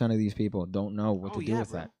 99% of these people don't know what Oh, to do yeah,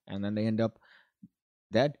 with bro. that, and then they end up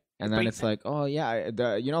dead. And But then he- it's like, oh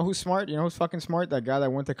yeah, you know who's smart? You know who's fucking smart? That guy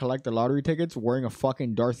that went to collect the lottery tickets wearing a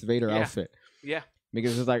fucking Darth Vader Yeah. outfit. Yeah.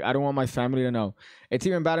 Because it's like, I don't want my family to know. It's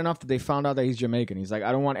even bad enough that they found out that he's Jamaican. He's like,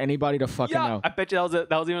 I don't want anybody to fucking Yeah, know. I bet you that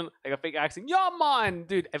was even like a fake accent. Yeah, man,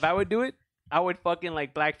 dude. If I would do it, I would fucking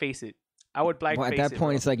like blackface it. I would blackface Well, at it. that point, bro.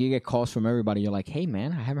 it's like you get calls from everybody. You're like, hey,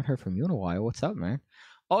 man, I haven't heard from you in a while. What's up, man?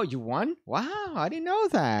 Oh, you won? Wow, I didn't know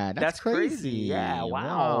that. That's crazy. Yeah,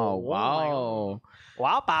 wow. Wow. Oh my Wow.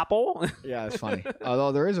 wow, Papo. Yeah, it's funny.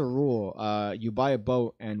 Although there is a rule. You buy a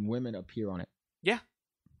boat and women appear on it. Yeah.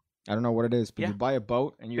 I don't know what it is, but Yeah. you buy a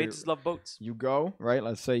boat and Bitches love boats. you go, right?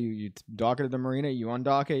 Let's say you dock it at the marina, you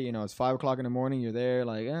undock it, it's 5 o'clock in the morning, you're there,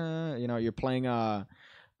 like, you're playing All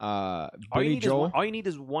you Billy need Joel. all you need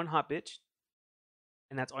is one hot bitch,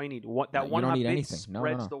 and that's all you need. No, That you one don't hot need bitch anything. No, no,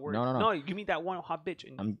 spreads no. the word. No, no, no. you need that one hot bitch,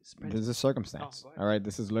 and it spreads. This is a circumstance. Oh, go ahead. All right,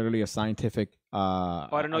 this is literally a scientific I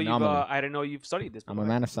don't know anomaly. I didn't know you've studied this. I'm before. a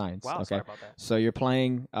man of science. Wow, okay, sorry about that. so you're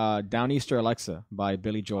playing Downeaster Alexa by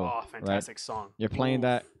Billy Joel. Oh, fantastic song. You're playing Oof.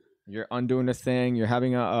 that. You're undoing the thing. You're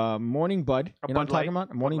having a morning bud. A You know what I'm Bud talking Light.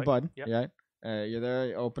 about? A morning Bud bud. Light. Yep. Yeah. You're there,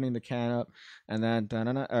 you're opening the can up, and then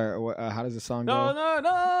how does the song No, go? no, no,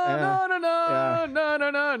 Yeah. no, no, Yeah. no,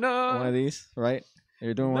 no, no, no. One of these, right?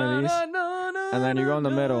 You're doing one of these. And then you go in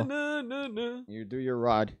the middle. You do your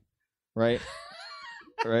rod, right?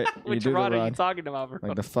 Right. You Which do the rod are you rod. talking about, bro?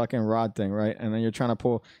 Like the fucking rod thing, right? And then you're trying to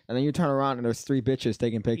pull, and then you turn around and there's 3 bitches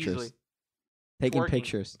taking pictures, Easily. taking Twerking.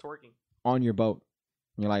 pictures Twerking. on your boat.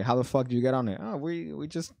 And you're like, how the fuck do you get on it? Oh, we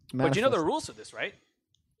just. But you know the manifest. rules to this, right?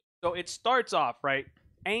 So it starts off, right?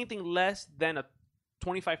 Anything less than a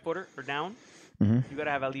 25-footer or down, Mhm. you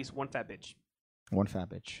gotta have at least one fat bitch. One fat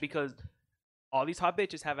bitch. Because all these hot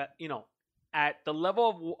bitches have, at the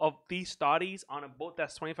level of these studies on a boat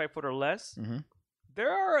that's 25 foot or less, Mhm.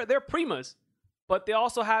 they're primas, but they're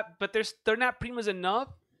not primas enough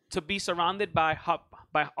to be surrounded by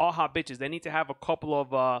all hot bitches. They need to have a couple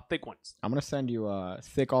of thick ones. I'm gonna send you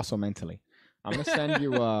thick also mentally. I'm gonna send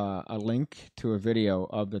you a link to a video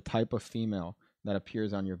of the type of female that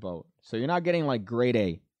appears on your boat. So you're not getting like grade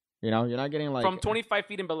A. You're not getting like From 25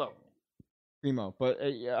 feet and below. primo. But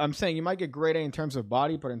I'm saying you might get grade A in terms of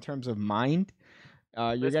body, but in terms of mind,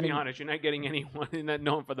 you're Let's getting be honest, you're not getting anyone not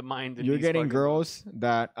known for the mind. in you're these getting fucking girls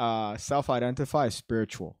that self-identify as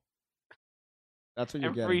spiritual. That's what boats. you're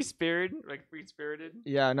And getting. free spirit, like free spirited.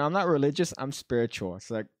 Yeah, no, I'm not religious. I'm spiritual.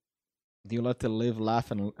 It's like, do you love to live,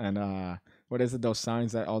 laugh, and what is it? Those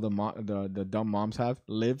signs that all the dumb moms have: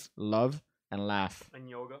 live, love, and laugh. And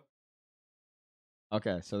yoga.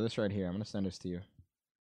 Okay, so this right here, I'm gonna send this to you.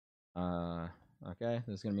 Okay,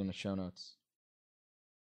 this is gonna be in the show notes.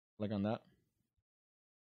 Click on that.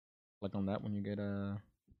 Click on that when you get a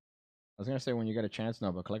was gonna say when you get a chance,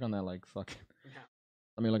 no, but click on that like fucking. Yeah.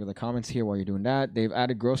 Let me look at the comments here while you're doing that. They've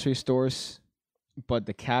added grocery stores, but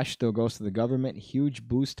the cash still goes to the government. Huge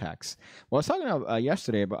boost tax. Well, I was talking about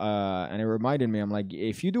yesterday, but and it reminded me. I'm like,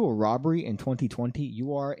 if you do a robbery in 2020,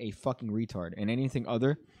 you are a fucking retard. And anything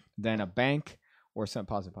other than a bank or some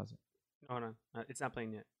pause it. Hold on, it's not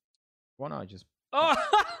playing yet. Why not just? Oh.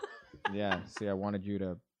 Yeah. See, I wanted you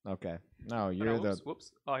to. Okay. No, you're the.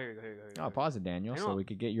 Whoops. Oh, here you go. Oh, pause it, Daniel, I so know. we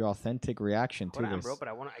could get your authentic reaction Hold to on, this. bro, but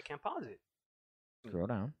I can't pause it. Scroll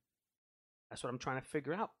down. That's what I'm trying to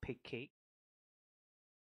figure out. Pig cake.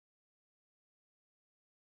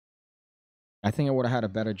 I think I would have had a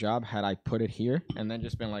better job had I put it here and then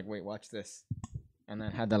just been like, wait, watch this. And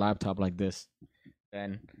then had the laptop like this.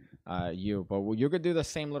 Then But you could do the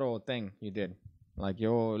same little thing you did. Like,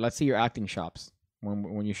 let's see your acting chops.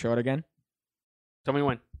 When you show it again? Tell me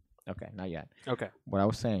when. Okay, not yet. Okay. What I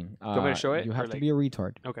was saying. Do you want me to show it? You have to like... be a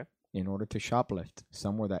retard. Okay. In order to shoplift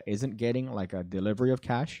somewhere that isn't getting like a delivery of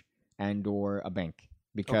cash and or a bank.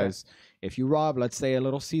 Because if you rob, let's say, a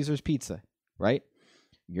Little Caesars pizza, right?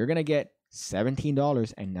 You're going to get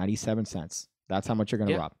 $17.97. That's how much you're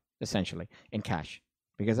going to rob, essentially, in cash.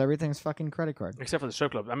 Because everything's fucking credit card. Except for the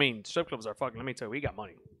strip clubs. I mean, strip clubs are fucking, let me tell you, we got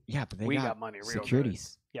money. Yeah, but we got money. Real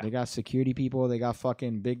securities. Yeah. They got security people. They got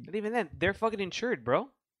fucking big. But even then, they're fucking insured, bro.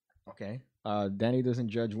 Okay. Danny doesn't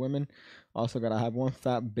judge women. Also got to have one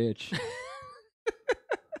fat bitch.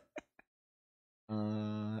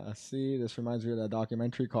 I see. This reminds me of that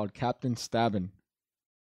documentary called Captain Stabbin'.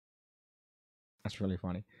 That's really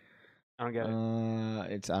funny. I don't get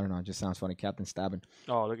it. I don't know. It just sounds funny. Captain Stabbin'.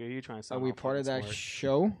 Oh, look at you trying to sound. Are we part of that smart.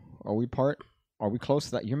 show? Are we close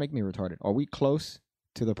to that? You're making me retarded. Are we close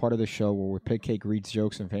to the part of the show where Pig Cake reads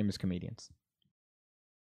jokes and famous comedians?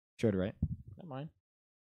 Should, right? Is that mine?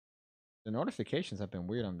 The notifications have been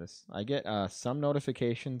weird on this. I get some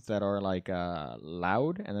notifications that are like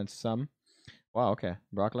loud, and then some. Wow, okay.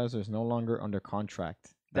 Brock Lesnar is no longer under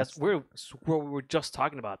contract. That's weird. We were just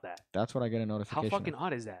talking about that. That's what I get a notification. How fucking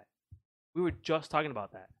odd is that? We were just talking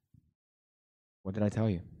about that. What did I tell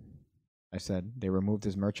you? I said they removed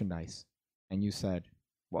his merchandise, and you said,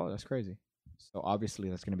 "Whoa, that's crazy." So obviously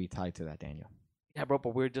that's going to be tied to that, Daniel. Yeah, bro.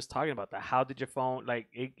 But we were just talking about that. How did your phone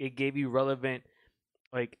it gave you relevant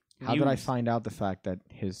like? How did I find out the fact that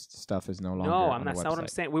his stuff is no longer? No, that's not what I'm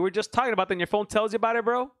saying. We were just talking about that. And your phone tells you about it,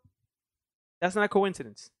 bro. That's not a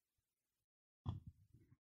coincidence.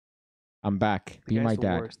 I'm back. Be my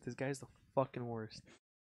dad. Worst. This guy's the fucking worst.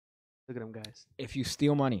 Look at him, guys. If you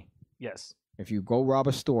steal money, yes. If you go rob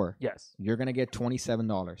a store, yes, you're gonna get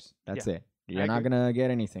 $27. That's it. You're not gonna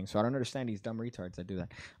get anything. So I don't understand these dumb retards that do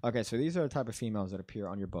that. Okay, so these are the type of females that appear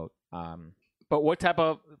on your boat. But what type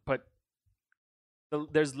of? But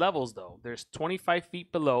there's levels though. There's 25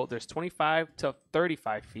 feet below. There's 25 to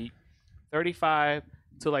 35 feet. 35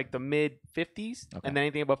 to like the mid 50s, and then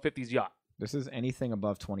anything above 50s yacht. This is anything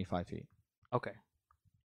above 25 feet. Okay.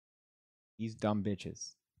 These dumb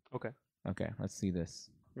bitches. Okay. Okay, let's see this.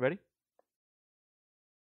 You ready?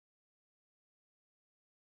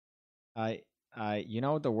 You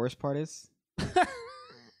know what the worst part is?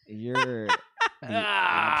 You're the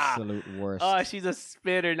absolute worst. Oh, she's a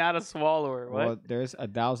spitter, not a swallower. What? Well, there's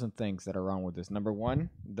 1,000 things that are wrong with this. Number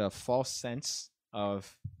one, the false sense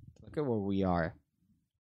of, look at where we are.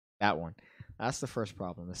 That one. That's the first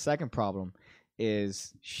problem. The second problem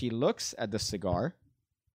is she looks at the cigar.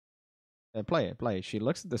 Play it. She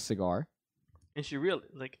looks at the cigar. And she really,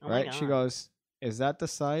 like, oh right? She goes, "Is that the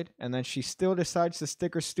side?" And then she still decides to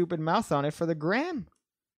stick her stupid mouth on it for the gram.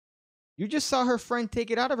 You just saw her friend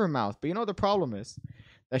take it out of her mouth. But you know the problem is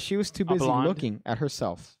that she was too busy looking at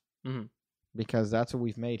herself. Mm-hmm. Because that's what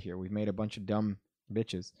we've made here. We've made a bunch of dumb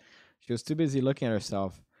bitches. She was too busy looking at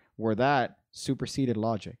herself where that superseded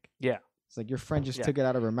logic. Yeah. It's like your friend just took it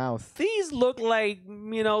out of her mouth. These look like,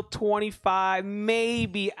 25,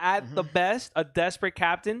 maybe at the best, a desperate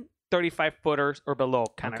captain, 35 footers or below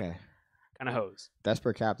kind of hose.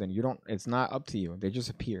 Desperate captain. It's not up to you. They just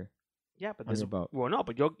appear. Yeah, but on your boat. Well, no,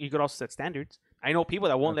 but you could also set standards. I know people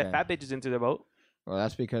that won't let fat bitches into their boat. Well,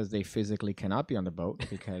 that's because they physically cannot be on the boat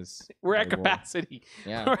because we're at capacity.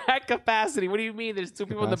 Yeah. We're at capacity. What do you mean there's two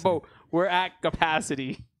people in the boat? We're at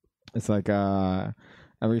capacity. It's like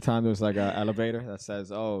every time there's like an elevator that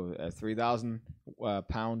says, "Oh, a 3,000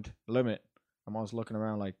 pound limit," I'm always looking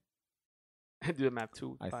around like, do the map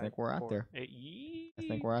too. I think we're out there. I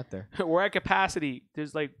think we're out there. We're at capacity.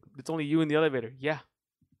 There's it's only you in the elevator. Yeah.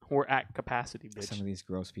 We're at capacity, bitch. Some of these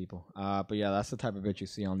gross people. But yeah, that's the type of bitch you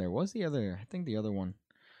see on there. What was the other? I think the other one.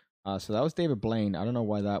 So that was David Blaine. I don't know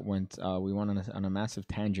why that went. We went on a massive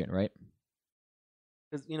tangent, right?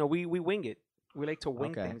 Because we wing it. We like to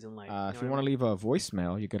wing Okay. things in life. If you want to leave a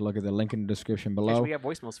voicemail, you could look at the link in the description below. Actually, we have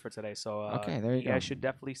voicemails for today, so Okay, there you guys go. should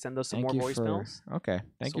definitely send us some Thank more you for. voicemails. Okay,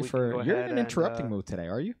 thank so you we can for. go You're in ahead an and, interrupting mood today,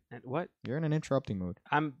 are you? And what? You're in an interrupting mood.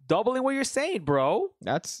 I'm doubling what you're saying, bro.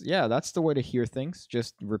 That's the way to hear things.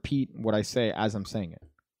 Just repeat what I say as I'm saying it.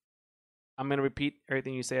 I'm gonna repeat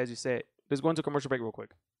everything you say as you say it. Let's go into commercial break real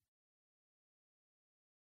quick.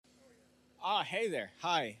 Hey there.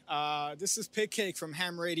 Hi. This is Pig Cake from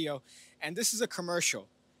Ham Radio, and this is a commercial.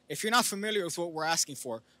 If you're not familiar with what we're asking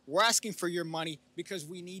for your money because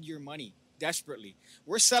we need your money desperately.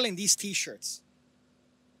 We're selling these t-shirts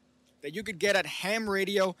that you could get at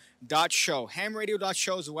hamradio.show.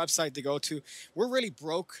 Hamradio.show is a website to go to. We're really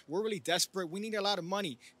broke. We're really desperate. We need a lot of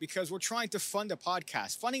money because we're trying to fund a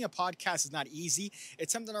podcast. Funding a podcast is not easy.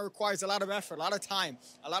 It's something that requires a lot of effort, a lot of time,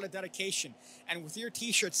 a lot of dedication. And with your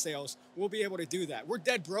t-shirt sales, we'll be able to do that. We're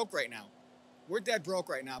dead broke right now.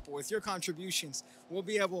 But with your contributions, we'll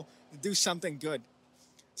be able to do something good.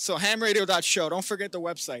 So hamradio.show. Don't forget the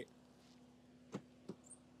website.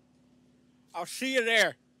 I'll see you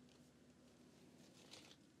there.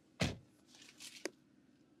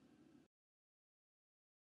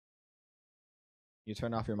 You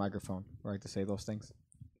turn off your microphone, right, to say those things?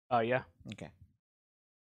 Yeah. Okay.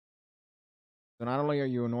 So not only are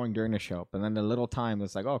you annoying during the show, but then the little time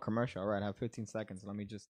it's like, oh, commercial. All right, I have 15 seconds. Let me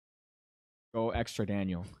just go extra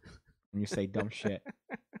Daniel. And you say dumb shit.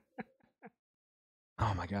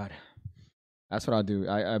 Oh, my God. That's what I'll do.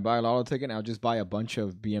 I buy a lotto ticket and I'll just buy a bunch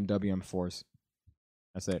of BMW M4s.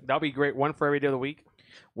 That's it. That'll be great. One for every day of the week.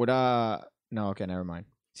 No, okay, never mind.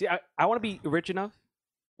 See, I want to be rich enough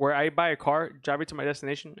where I buy a car, drive it to my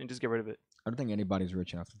destination, and just get rid of it. I don't think anybody's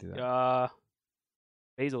rich enough to do that.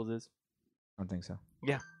 Bezos is. I don't think so.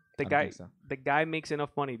 Yeah, I don't think so. the guy makes enough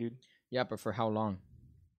money, dude. Yeah, but for how long?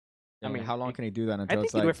 I mean, how long can he do that I until think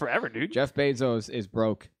it's he do like it forever, dude. Jeff Bezos is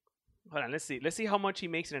broke? Hold on, let's see. Let's see how much he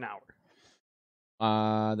makes in an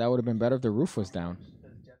hour. That would have been better if the roof was down.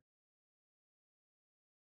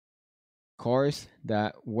 Cars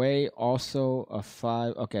that weigh also a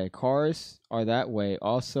 5. Okay, cars are that way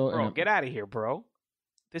also. Bro, get out of here, bro.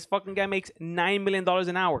 This fucking guy makes $9 million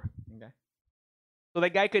an hour. Okay. So that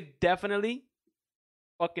guy could definitely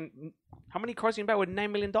fucking. How many cars can you buy with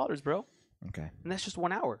 $9 million, bro? Okay. And that's just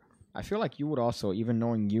 1 hour. I feel like you would also, even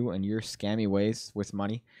knowing you and your scammy ways with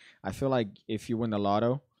money, I feel like if you win the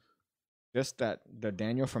lotto, just that the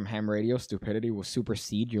Daniel from Ham Radio stupidity will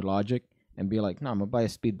supersede your logic and be like, no, I'm gonna buy a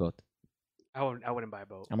speedboat. I wouldn't buy a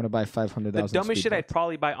boat. I'm gonna buy 500,000. The dumbest shit speedboat. I'd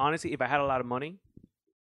probably buy, honestly, if I had a lot of money.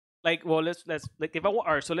 Like, well, let's like if I want.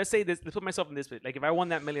 All right, so let's say this. Let's put myself in this bit. Like, if I won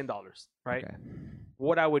that $1 million, right? Okay.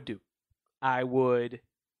 What I would do, I would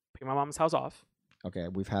pay my mom's house off. Okay,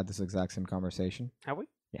 we've had this exact same conversation. Have we?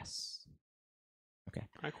 Yes. Okay.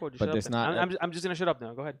 All right, cool. Just But shut there's up not- then. I'm just gonna shut up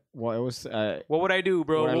now. Go ahead. Well, it was. What would I do,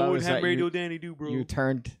 bro? What I What love would is Ham that Radio Danny do, bro? you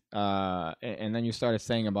turned, and then you started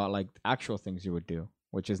saying about like actual things you would do,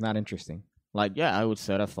 which is not interesting. Like, yeah, I would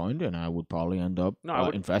set a fund, and I would probably end up I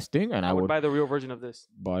would- investing, and I would buy the real version of this.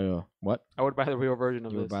 buy a what? I would buy the real version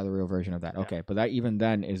of You this. would buy the real version of that. Yeah. Okay, but that even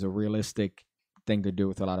then is a realistic thing to do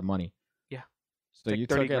with a lot of money. Yeah. So Like you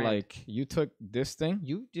 30 took it grand. like you took this thing.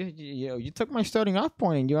 You took my starting off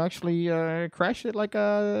point and you actually crashed it like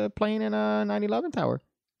a plane in a 9/11 tower.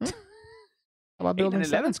 Hmm? How about building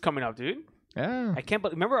 9/11's coming up, dude. Yeah, I can't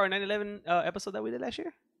believe. Remember our 9/11 episode that we did last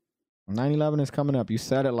year? 9/11 is coming up. You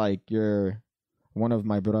said it like you're one of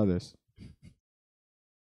my brothers.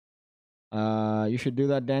 You should do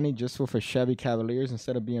that, Danny, just with a Chevy Cavaliers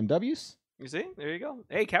instead of BMWs. You see? There you go.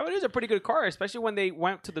 Hey, Cavaliers are a pretty good car, especially when they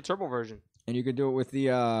went to the turbo version. And you could do it with the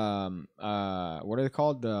what are they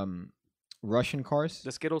called? The Russian cars?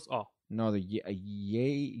 The Skittles. Oh, No, the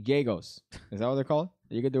Yegos. Is that what they're called?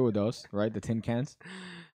 You could do it with those, right? The tin cans.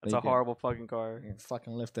 that's you a could- horrible fucking car. You can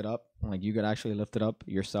fucking lift it up. Like you could actually lift it up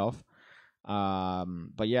yourself.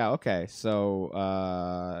 But yeah, okay. So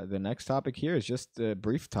the next topic here is just a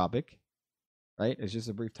brief topic, right? It's just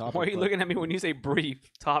a brief topic. Why are you but- looking at me when you say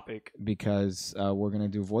brief topic? Because we're gonna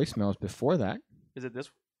do voicemails before that. Is it this?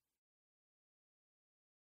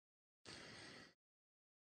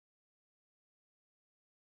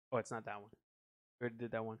 Oh, it's not that one. We already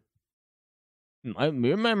did that one.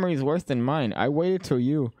 Your memory's worse than mine. I waited till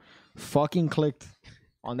you fucking clicked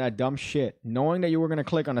on that dumb shit, knowing that you were gonna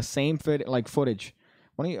click on the same footage.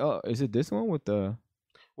 When is it this one with the?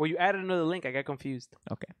 Well, you added another link. I got confused.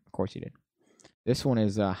 Okay, of course you did. This one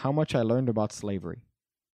is how much I learned about slavery.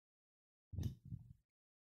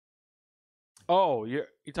 Oh, you're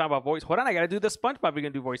talking about voice. Hold on, I gotta do the SpongeBob. We're gonna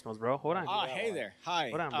do voicemails, bro. Hold on. Hey there. Hi.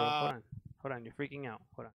 Hold on, bro. Hold on. You're freaking out.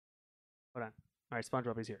 Hold on. All right,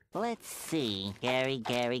 SpongeBob is here. Let's see. Gary.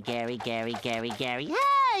 Hey,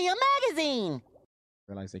 a magazine!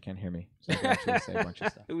 Realize they can't hear me, so I can actually say a bunch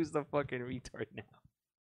of stuff. Who's the fucking retard now?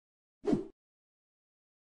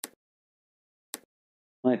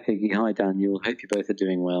 Hi Piggy, hi Daniel, hope you both are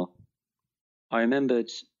doing well. I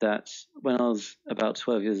remembered that when I was about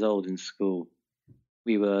 12 years old in school,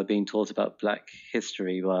 we were being taught about black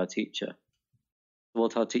history by our teacher.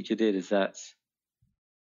 What our teacher did is that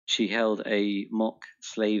she held a mock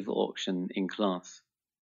slave auction in class.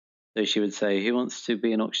 So she would say, who wants to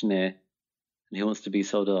be an auctioneer and who wants to be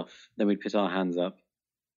sold off? Then we'd put our hands up.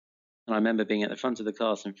 And I remember being at the front of the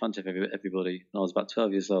class in front of everybody when I was about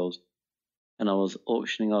 12 years old. And I was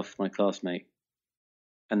auctioning off my classmate.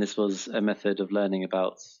 And this was a method of learning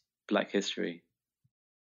about black history.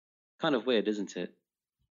 Kind of weird, isn't it?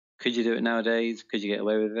 Could you do it nowadays? Could you get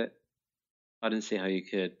away with it? I didn't see how you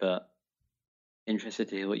could, but interested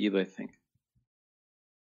to hear what you both think.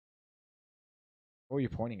 What were you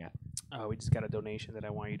pointing at? Oh, we just got a donation that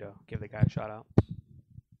I want you to give the guy a shout out.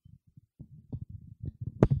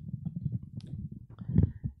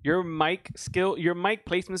 Your mic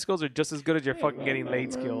placement skills are just as good as your fucking getting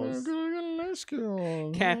laid skills.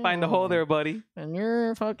 Can't find the hole there, buddy. And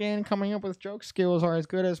your fucking coming up with joke skills are as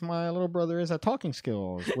good as my little brother is at talking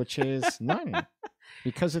skills, which is none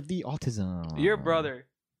because of the autism. Your brother.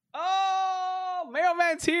 Oh,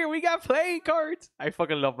 mailman's here. We got playing cards. I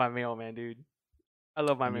fucking love my mailman, dude. I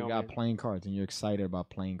love my And you mailman. got playing cards, and you're excited about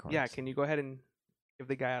playing cards. Yeah, can you go ahead and give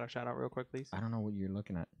the guy out a shout out real quick, please? I don't know what you're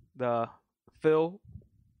looking at. The Phil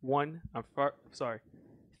Finn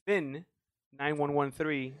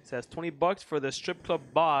 9113 says $20 for the strip club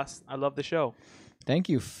boss. I love the show. Thank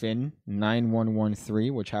you, Finn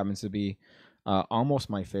 9113, which happens to be almost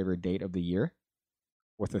my favorite date of the year,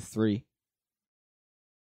 with a 3.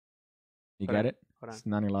 You Hold get on, it? hold on. It's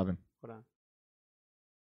 9/11. Hold on.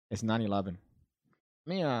 It's 9/11.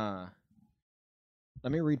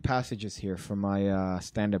 Let me read passages here from my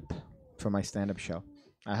stand-up show.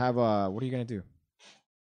 I have what are you gonna do?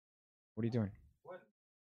 What are you doing? What?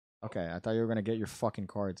 Okay, I thought you were gonna get your fucking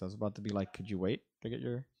cards. I was about to be like, could you wait to get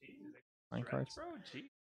your playing cards? Bro, gee.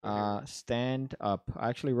 Stand up. I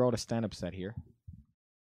actually wrote a stand-up set here.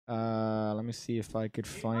 Let me see if I could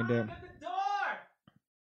find it.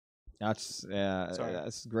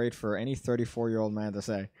 That's great for any 34-year-old man to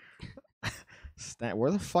say.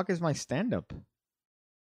 Where the fuck is my stand-up?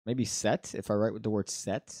 Maybe set. If I write with the word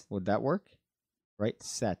set, would that work? Right,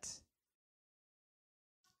 set.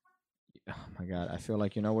 Oh my god, I feel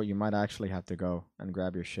like, you know what, you might actually have to go and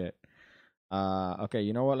grab your shit. Okay,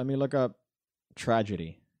 you know what? Let me look up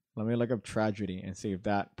tragedy. Let me look up tragedy and see if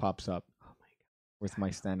that pops up. With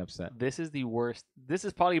my stand-up set. This is the worst. This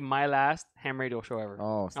is probably my last ham radio show ever.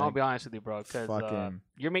 Oh, I'll be honest with you, bro, because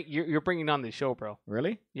you're bringing down this show, bro.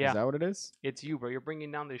 Really? Yeah. Is that what it is? It's you, bro. You're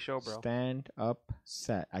bringing down this show, bro. Stand-up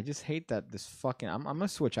set. I just hate that this fucking. I'm gonna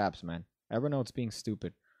switch apps, man. Evernote's being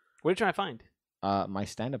stupid. What are you trying to find? My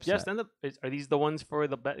stand-up Yeah, set. stand-up. Are these the ones for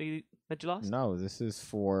the bet that you lost? No, this is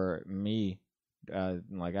for me.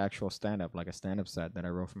 Like actual stand-up, like a stand-up set that I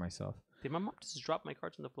wrote for myself. Did my mom just drop my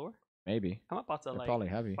cards on the floor? Maybe. I'm about to They're probably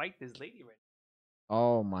heavy. fight this lady right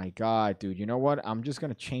Oh my god, dude. You know what? I'm just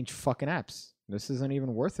gonna change fucking apps. This isn't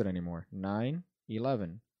even worth it anymore.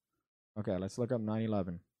 9/11. Okay, let's look up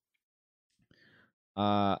 9/11.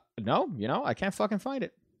 No, you know, I can't fucking find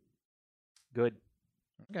it. Good.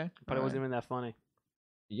 Okay. But it wasn't even that funny.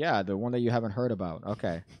 Yeah, the one that you haven't heard about.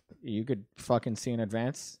 Okay. You could fucking see in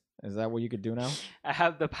advance. Is that what you could do now? I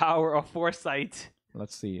have the power of foresight.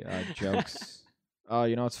 Let's see. Jokes. Oh,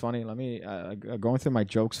 you know what's funny? Let me going through my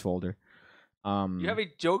jokes folder. You have a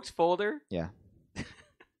jokes folder? Yeah.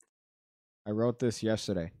 I wrote this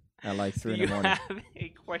yesterday at like 3 Do in the morning. you have a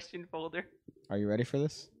question folder? Are you ready for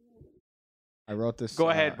this? I wrote this. Go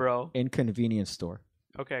ahead, bro. Inconvenience store.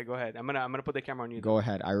 Okay, go ahead. I'm gonna put the camera on you. Go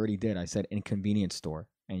ahead. I already did. I said inconvenience store,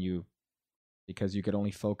 and because you could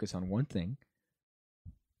only focus on one thing.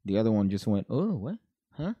 The other one just went, oh, what?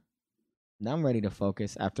 Huh? Now I'm ready to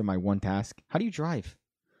focus after my one task. How do you drive?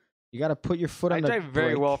 You got to put your foot on the brake. I drive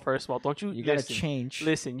very well, first of all. Don't you? You got to change.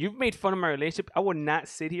 Listen, you've made fun of my relationship. I will not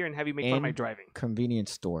sit here and have you make fun of my driving. Convenience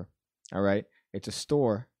store. All right? It's a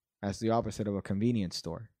store as the opposite of a convenience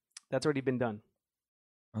store. That's already been done.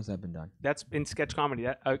 How's that been done? That's in sketch comedy.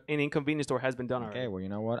 That an inconvenience store has been done already. Okay, well, you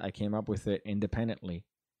know what? I came up with it independently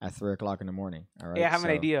at 3 o'clock in the morning. All right? Hey, I have an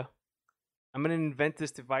idea. I'm going to invent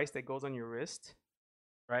this device that goes on your wrist,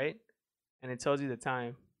 right? And it tells you the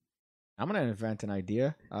time. I'm going to invent an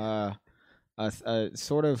idea.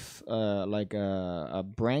 Sort of like a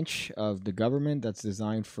branch of the government that's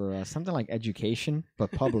designed for something like education,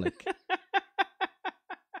 but public.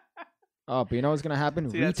 Oh, but you know what's gonna happen?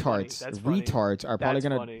 See, that's funny. Retards, That's funny. retards are probably That's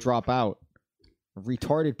gonna funny. drop out.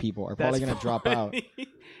 Retarded people are probably gonna drop out.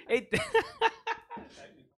 Hey,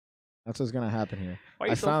 That's what's gonna happen here. why are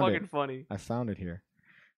I you so found fucking it. funny? I found it here.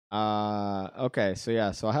 Okay, so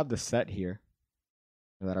yeah, so I have the set here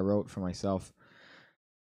that I wrote for myself,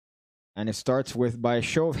 and it starts with, by a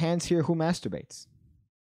show of hands here, who masturbates?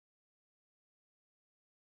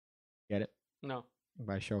 Get it? No.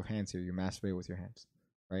 By a show of hands here, you masturbate with your hands,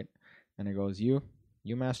 right? And it goes, you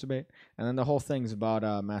masturbate, and then the whole thing's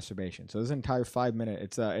about masturbation. So this entire 5 minute,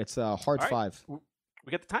 it's a hard All right. five.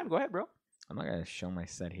 We got the time. Go ahead, bro. I'm not gonna show my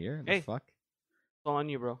set here. The Hey. fuck. It's all on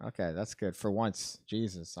you, bro. Okay, that's good. For once,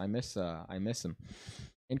 Jesus, I miss him.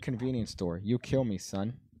 Inconvenience store. You kill me,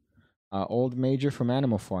 son. Old Major from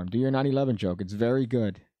Animal Farm. Do your 9/11 joke. It's very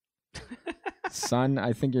good. Son,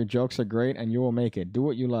 I think your jokes are great and you will make it. Do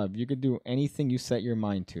what you love. You could do anything you set your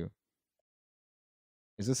mind to.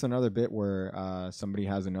 Is this another bit where somebody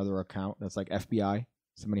has another account that's like FBI?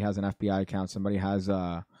 Somebody has an FBI account. Somebody has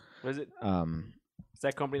What is it? Is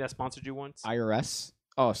that company that sponsored you once? IRS.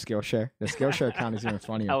 Oh, Skillshare. The Skillshare account is even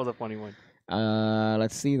funnier. That was a funny one.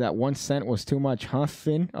 Let's see. That 1 cent was too much, huh,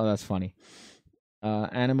 Finn? Oh, that's funny.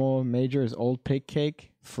 Animal Major is Old Pig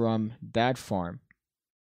Cake from Dad Farm.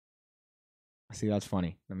 See, that's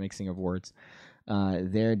funny. The mixing of words.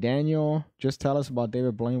 There, Daniel. Just tell us about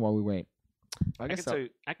David Blaine while we wait. I guess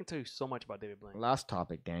I can tell you so much about David Blaine. last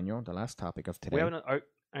topic, Daniel. The last topic of today. We have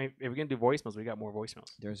if we're gonna do voicemails, we got more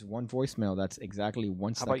voicemails. There's one voicemail that's exactly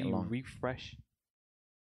 1 How second about you long. refresh?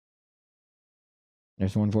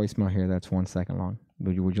 There's one voicemail here that's 1 second long.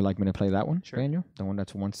 Would you like me to play that one, Sure. Daniel? The one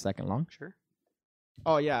that's 1 second long? Sure.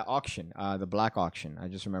 Oh yeah, auction. The black auction. I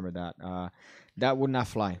just remembered that. That would not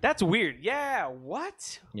fly. That's weird. Yeah.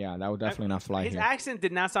 What? Yeah, that would definitely not fly His here. accent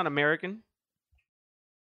did not sound American.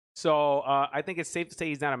 So I think it's safe to say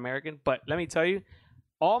he's not American. But let me tell you,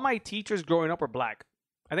 all my teachers growing up were black.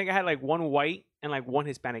 I think I had like one white and like one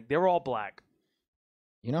Hispanic. They were all black.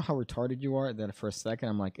 You know how retarded you are? That for a second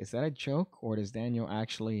I'm like, is that a joke or does Daniel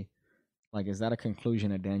actually, like, is that a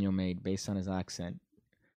conclusion that Daniel made based on his accent?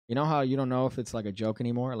 You know how you don't know if it's like a joke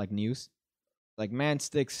anymore, like news? Like, man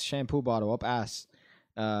sticks shampoo bottle up ass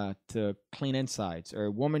to clean insides,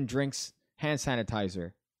 or woman drinks hand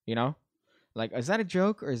sanitizer, you know? Like, is that a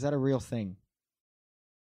joke or is that a real thing?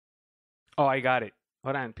 Oh, I got it.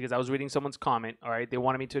 Hold on, because I was reading someone's comment. All right, they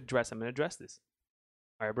wanted me to address. I'm gonna address this.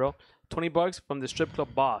 All right, bro. $20 from the strip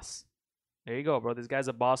club boss. There you go, bro. This guy's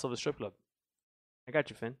a boss of a strip club. I got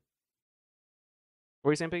you, Finn. What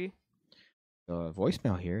were you saying, Piggy? The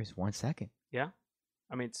voicemail here is 1 second. Yeah.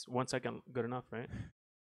 I mean, it's 1 second good enough, right?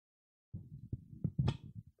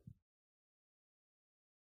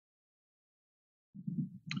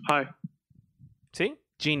 Hi. See?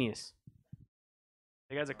 Genius.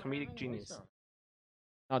 The guy's a comedic genius.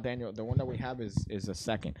 No, Daniel, the one that we have is a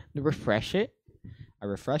second. To refresh it, I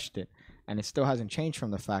refreshed it, and it still hasn't changed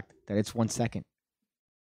from the fact that it's 1 second.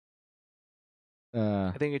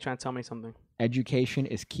 I think you're trying to tell me something. Education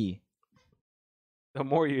is key. The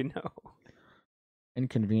more you know.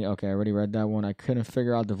 Inconvenient. Okay, I already read that one. I couldn't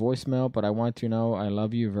figure out the voicemail, but I want to know I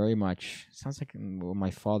love you very much. Sounds like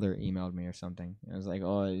my father emailed me or something. I was like,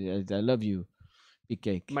 oh, I love you, big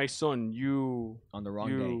cake. My son, you. On the wrong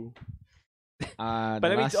you. day. But The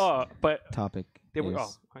let me. last But topic there we is go.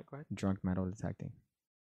 All right, go ahead. drunk metal detecting,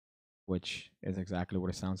 which is exactly what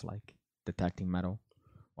it sounds like. Detecting metal.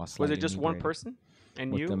 While Was slightly it just one inebriated. person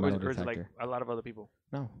and With you, the or metal is it like detector. a lot of other people?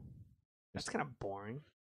 No. That's kind of boring.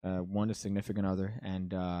 One is significant other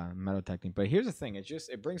and metal detecting. But here's the thing: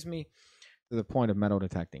 it brings me to the point of metal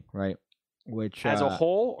detecting, right? Which As a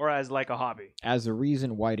whole, or as like a hobby? as a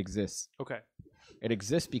reason why it exists. Okay. It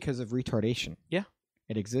exists because of retardation. Yeah.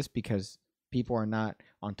 It exists because people are not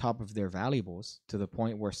on top of their valuables to the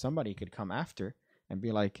point where somebody could come after and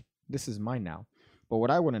be like, "This is mine now." But what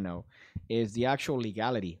I want to know is the actual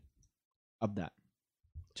legality of that.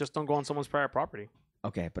 Just don't go on someone's private property.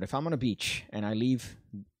 Okay, but if I'm on a beach and I leave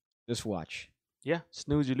this watch, Yeah.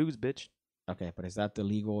 Snooze, you lose, bitch. okay, but is that the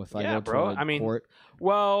legal? If I Yeah, go bro. to a I mean, court,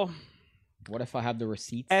 Well, what if I have the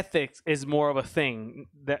receipts? ethics is more of a thing.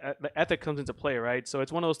 The ethic comes into play, right? So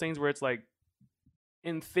it's one of those things where it's like,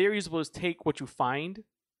 in theory, you're supposed to take what you find,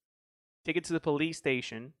 take it to the police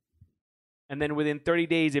station, and then within 30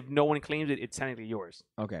 days, if no one claims it, it's technically yours.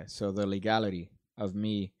 Okay, so the legality of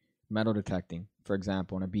me metal detecting, for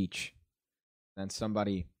example, on a beach, then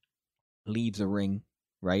somebody leaves a ring,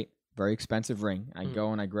 right? Very expensive ring. I Mhm.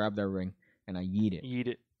 go and I grab that ring and I yeet it. You eat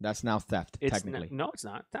it. That's now theft, It's technically. no, it's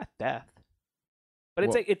not. It's not theft. But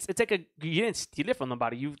it's Well- like it's like you didn't steal it from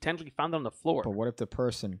nobody. You technically found it on the floor. But what if the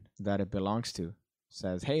person that it belongs to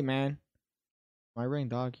says, "Hey, man, My ring,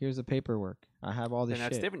 dog. Here's the paperwork. I have all this Then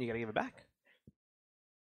that's shit. different. You gotta give it back.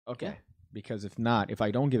 Okay. Yeah. Because if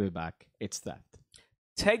I don't give it back, it's theft.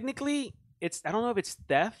 Technically, I don't know if it's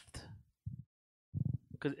theft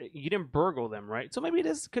because you didn't burgle them, right? So maybe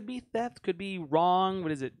this could be theft, could be wrong.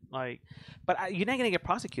 What is it like? But you're not gonna get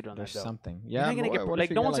prosecuted on There's that though. something. You're Yeah. not gonna but get what if like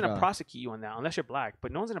you no get, one's like, gonna a- prosecute you on that unless you're black.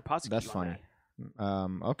 But no one's gonna prosecute That's you on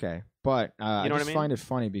funny. that. Okay. But I You know what I just mean? find it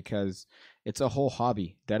funny because it's a whole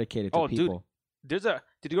hobby dedicated to Oh, dude. people. Did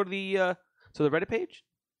you go to the Reddit page?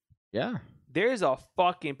 Yeah. There's a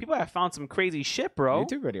fucking people have found some crazy shit, bro.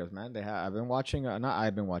 YouTube videos, man. I've been watching. Not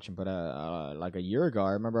I've been watching, but like a year ago,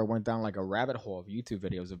 I remember I went down like a rabbit hole of YouTube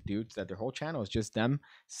videos of dudes that their whole channel is just them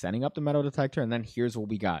setting up the metal detector, and then here's what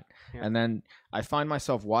we got. Yeah. And then I find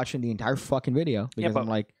myself watching the entire fucking video because but- I'm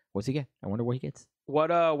like, what's he get? I wonder what he gets. What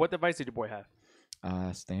device did your boy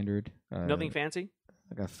have? Standard. Nothing fancy.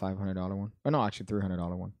 Like a $500 one. Oh no, actually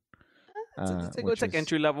 $300 one. It's which like is-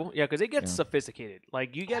 entry level, yeah, because it gets yeah. sophisticated.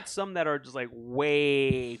 Like you get some that are just like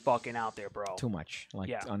way fucking out there, bro. Too much, like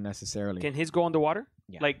Yeah. unnecessarily. Can his go underwater?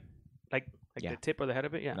 Yeah. Like Yeah. the tip or the head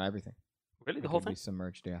of it? Yeah. No, everything. Really, It the whole could thing? be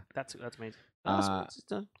submerged. Yeah. That's amazing. No, that's Uh, it's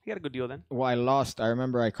just, he got a good deal then. Well, I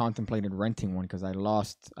remember I contemplated renting one because I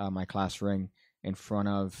lost my class ring in front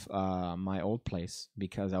of my old place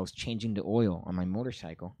because I was changing the oil on my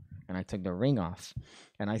motorcycle and I took the ring off.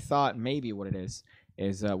 And I thought maybe what it is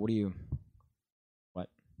what?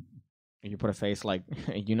 You put a face like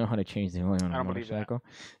you know how to change the oil on I a don't believe that. motorcycle?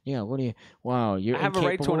 Yeah, wow, you're I have a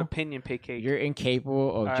right to an incapable. opinion, PK. You're incapable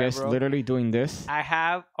of All right, just bro. literally doing this I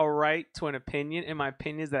have a right to an opinion, and my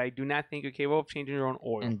opinion is that I do not think you're capable of changing your own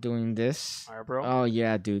oil. and doing this. All right, bro. Oh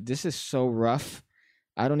yeah, dude, this is so rough.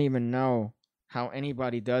 I don't even know how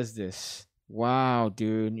anybody does this. Wow,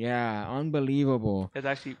 dude. Yeah, unbelievable. That's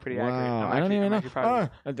actually pretty accurate. Wow, I'm I don't actually- even I'm know. actually proud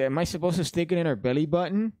of you. Am I supposed to stick it in her belly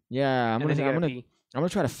button? Yeah, I'm And then you gotta gonna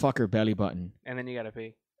pee, try to fuck her belly button. and then you gotta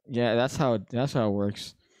pee. Yeah, that's how it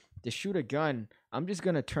works. To shoot a gun, I'm just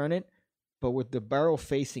gonna turn it, but with the barrel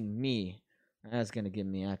facing me. That's gonna give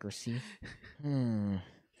me accuracy. No,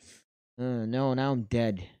 now I'm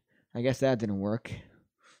dead. I guess that didn't work.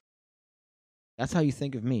 That's how you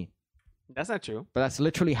think of me, That's not true. but that's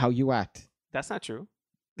literally how you act. That's not true.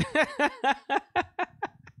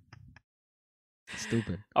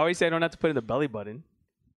 Stupid. Always say I don't have to put in the belly button.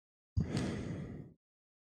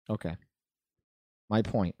 Okay. My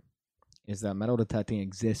point is that metal detecting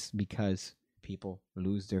exists because people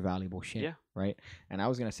lose their valuable shit. Yeah. Right? And I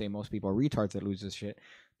was gonna say most people are retards that lose this shit.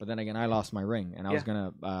 But then again, I lost my ring, and I was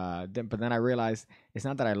gonna. But then I realized it's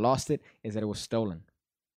not that I lost it; is that it was stolen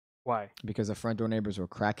Why? because the front door neighbors were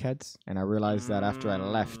crackheads, and I realized that after I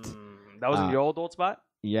left, That was in your old spot?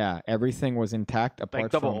 yeah, everything was intact apart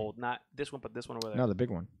Like double from old, not this one, but this one over there. no, the big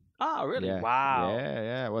one. Oh, really? Yeah. Wow.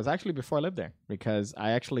 Yeah. It was actually before I lived there because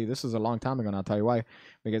this was a long time ago, and I'll tell you why.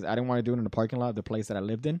 Because I didn't want to do it in the parking lot of the place that I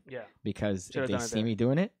lived in. Yeah. Because Should've if they done it see there. me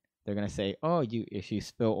doing it, they're gonna say, "Oh, if you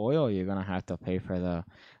spill oil, you're gonna have to pay for the."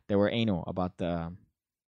 They were anal about the.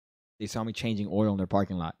 They saw me changing oil in their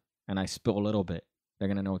parking lot, and I spill a little bit. They're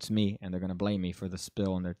gonna know it's me, and they're gonna blame me for the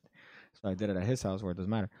spill. So I did it at his house where it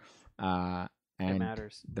doesn't matter. It And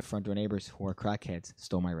matters. the front door neighbors who are crackheads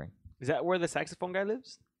stole my ring. Is that where the saxophone guy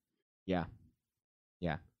lives?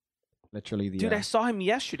 Literally the. Dude, I saw him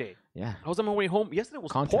yesterday. yeah. I was on my way home. Yesterday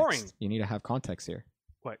was Context. pouring. You need to have context here.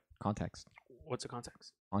 What? Context. What's the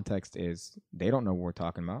context? Context is they don't know what we're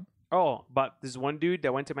talking about. Oh, but this one dude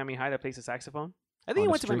that went to Miami High that plays the saxophone. I think On he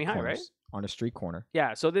the went to Miami street High, right? corners. On the street corner.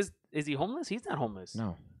 Yeah. So is he homeless? He's not homeless.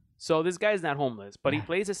 No. So this guy's not homeless, but he Yeah.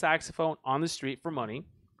 plays the saxophone on the street for money.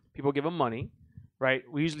 People give him money, right?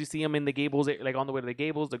 We usually see him in the Gables, like on the way to the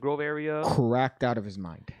Gables, the Grove area. Cracked out of his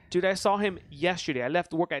mind. Dude, I saw him yesterday. I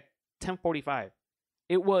left work at 10:45.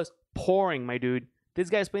 It was pouring, my dude. This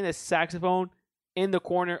guy's playing the saxophone in the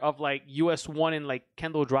corner of like US 1 and like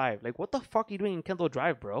Kendall Drive. Like, what the fuck are you doing in Kendall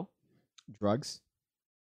Drive, bro? Drugs,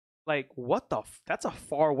 Like, what the? That's a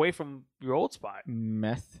far away from your old spot.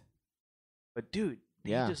 meth. But dude,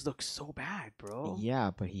 Yeah. he just looks so bad, bro.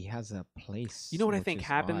 Yeah, but he has a place. You know what I which think is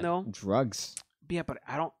happened, odd. though? Drugs. Yeah, but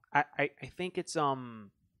I don't. I think it's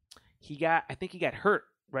he got hurt,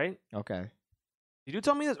 right? Okay. Did you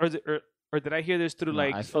tell me this, or did I hear this through No,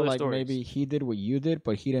 like I feel other like stories? maybe he did what you did,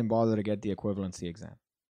 but he didn't bother to get the equivalency exam.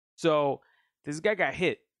 So this guy got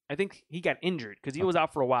hit. I think he got injured because he was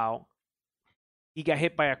out for a while. He got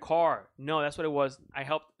hit by a car. No, that's what it was. I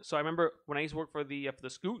helped. So I remember when I used to work for the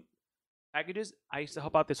Scoot packages, I used to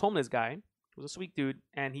help out this homeless guy. He was a sweet dude,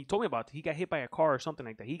 and he told me about it. He got hit by a car or something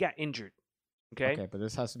like that. He got injured. Okay, But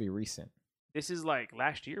this has to be recent. this is like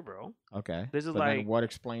last year, bro. Okay. This is but then like- what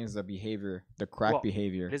explains the behavior, the crack Well,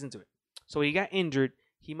 behavior? Listen to it. So he got injured.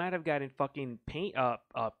 He might have gotten fucking pain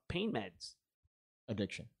meds.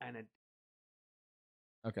 Addiction. And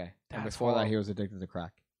Okay. And That's before that, he horrible. was addicted to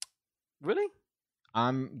crack. really?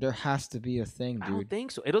 There has to be a thing, I don't dude.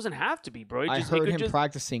 think so. It doesn't have to be, bro. It I just, it heard could him just...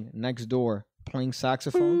 practicing next door playing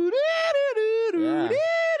saxophone. Yeah.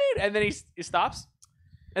 And then he stops.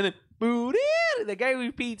 And then the guy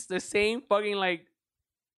repeats the same fucking like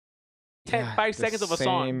 5 the seconds of a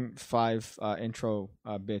song. Same 5 intro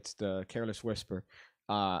bits, the Careless Whisper.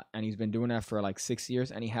 And he's been doing that for like 6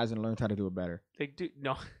 years, and he hasn't learned how to do it better. Like, dude,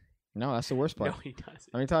 no, No, that's the worst part. no, he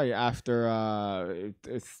doesn't. Let me tell you, after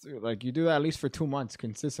it's like you do that at least for 2 months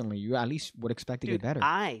consistently, you at least would expect to Dude, get better.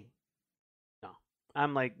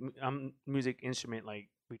 I'm music instrument like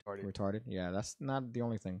retarded. Retarded? Yeah, that's not the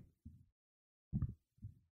only thing.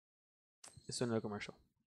 It's another commercial.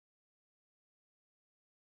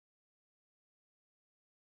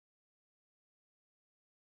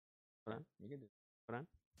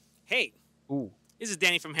 Hey, Ooh. this is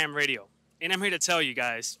Danny from Ham Radio, and I'm here to tell you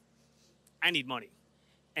guys, I need money,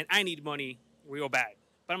 and I need money real bad.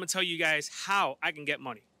 But I'm gonna tell you guys how I can get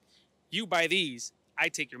money. You buy these, I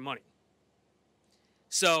take your money.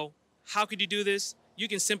 So, how could you do this? You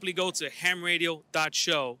can simply go to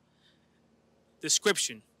hamradio.show.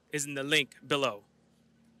 Description is in the link below.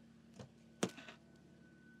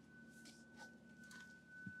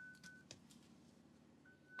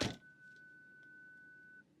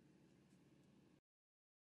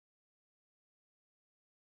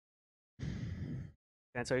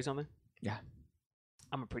 Can I tell you something? Yeah.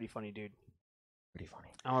 I'm a pretty funny dude. Pretty funny.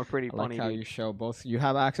 I'm a pretty I like funny how dude. you show both. You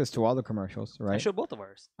have access to all the commercials, right? I show both of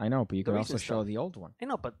ours. I know, but you the can also recent show stuff. the old one. I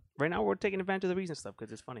know, but right now we're taking advantage of the recent stuff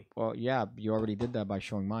because it's funny. Well, yeah, you already did that by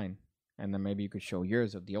showing mine, and then maybe you could show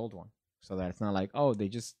yours of the old one, so that it's not like, oh, they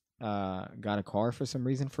just got a car for some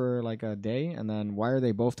reason for like a day, and then why are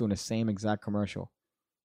they both doing the same exact commercial?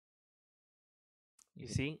 You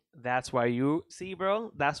see, that's why you see,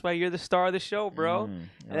 bro. That's why you're the star of the show, bro. And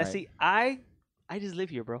alright. see, I just live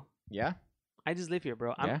here, bro. Yeah, I just live here,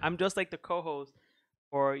 bro. Yeah. I'm just like the co-host,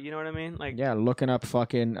 or you know what I mean? Like, yeah, looking up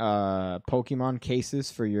fucking Pokemon cases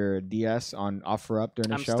for your DS on OfferUp during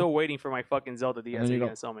the I'm show. still waiting for my fucking Zelda DS then you you're go-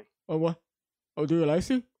 gonna sell me. Oh what? Oh, do you like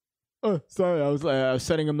see? Oh, sorry, I was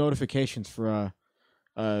setting up notifications for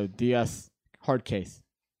DS hard case.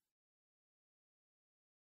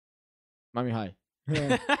 Mommy, hi.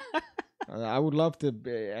 I would love to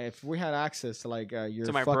if we had access to like your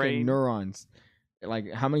To my fucking brain. neurons, like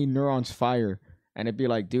how many neurons fire, and it'd be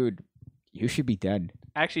like, dude, you should be dead.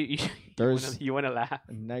 Actually, There's- you wanna laugh?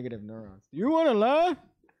 Negative neurons. You want to laugh?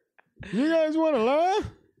 You guys want to laugh?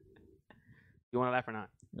 You wanna laugh or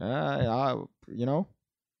not? You know.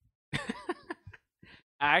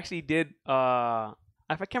 I actually did. I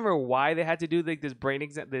can't remember why they had to do like this brain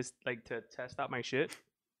exam, this like to test out my shit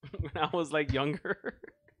when I was like younger.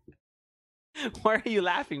 Why are you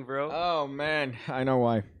laughing, bro? Oh man, I know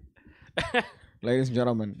why. Ladies and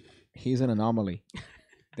gentlemen, he's an anomaly.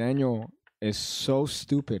 Daniel is so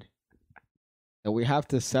stupid that we have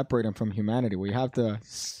to separate him from humanity. We have to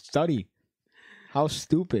study how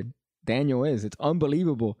stupid Daniel is. It's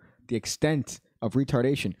unbelievable the extent of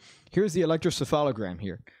retardation. Here's the electrocephalogram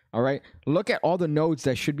here. All right. Look at all the nodes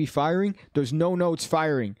that should be firing. There's no nodes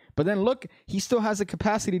firing. But then look, he still has the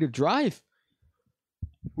capacity to drive.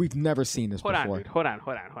 We've never seen this Hold on, before. dude. Hold on.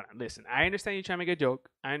 Listen, I understand you're trying to make a joke.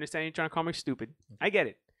 I understand you're trying to call me stupid. I get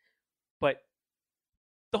it. But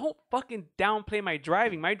don't fucking downplay my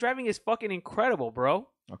driving. My driving is fucking incredible, bro.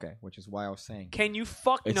 Okay, which is why I was saying Can you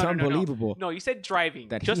fuck? it's no, no, no, no. unbelievable No, you said driving.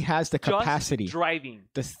 that just, he has the just capacity driving.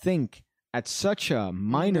 to think at such a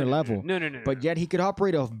minor level, No. but yet he could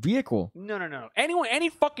operate a vehicle. No. Any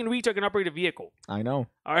fucking retard can operate a vehicle. I know.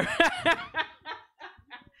 All right.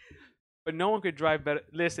 But no one could drive better.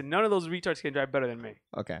 Listen, none of those retards can drive better than me.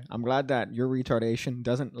 Okay, I'm glad that your retardation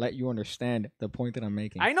doesn't let you understand the point that I'm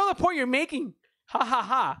making. I know the point you're making. Ha ha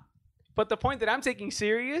ha. But the point that I'm taking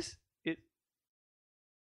serious is.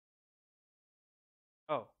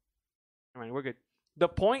 Oh. All right, we're good. The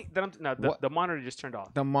point that I'm. No, What? the monitor just turned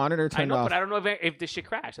off. The monitor I turned know, off. but I don't know if this shit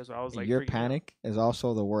crashed. That's what I was like. Your freaking out. panic is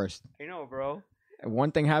also the worst. I know, bro.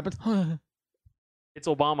 One thing happens. It's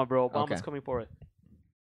Obama, bro. Obama's Okay. coming for it.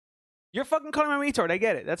 You're fucking calling me a retard. I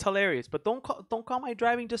get it. That's hilarious. But don't call my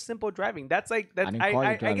driving just simple driving. That's like that. I didn't call your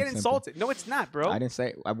I driving get simple. insulted. No, it's not, bro. I didn't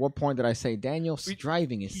say. At what point did I say Daniel's We-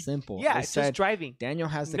 driving is simple? Yeah, I it's said just driving. Daniel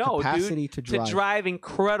has the No, dude, capacity to drive. To drive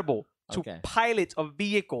incredible. To Okay. pilot a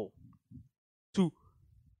vehicle. To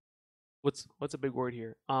what's a big word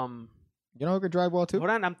here? You know who could drive well too? Hold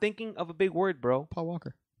on. I'm thinking of a big word, bro. Paul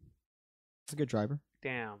Walker. He's a good driver.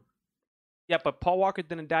 Damn. Yeah, but Paul Walker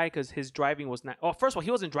didn't die because his driving was not. Oh, first of all,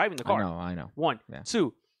 he wasn't driving the car. I know. One. Yeah.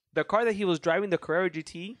 Two, the car that he was driving, the Carrera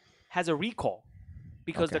GT, has a recall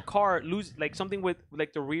because the Okay. car lose like something with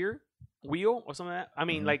like the rear wheel or something like that. I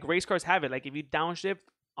mean, Mhm. like race cars have it. Like if you downshift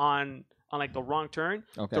on like the wrong turn,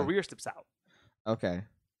 Okay. the rear slips out. Okay.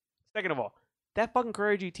 Second of all, that fucking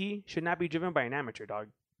Carrera GT should not be driven by an amateur, dog.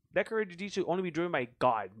 That Carrera GT should only be driven by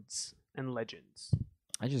gods and legends.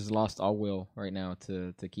 I just lost all will right now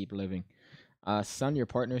to keep living. Son, your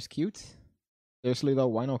partner's cute. Seriously though,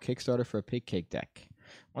 why no Kickstarter for a pig cake deck?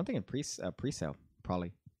 One thing in pre-sale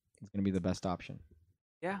probably is gonna be the best option.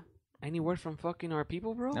 Yeah. Any word from fucking our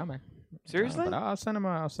people, bro? No man. Seriously? But I'll send him.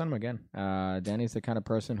 I'll send him again. Danny's the kind of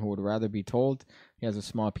person who would rather be told he has a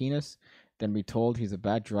small penis than be told he's a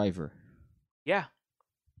bad driver. Yeah.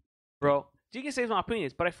 Bro, you can say my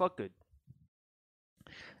opinions, but I fuck good.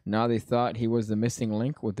 Now they thought he was the missing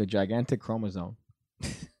link with the gigantic chromosome.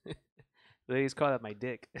 Ladies call that my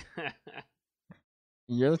dick.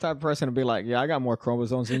 You're the type of person to be like, yeah, I got more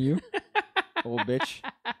chromosomes than you, old bitch.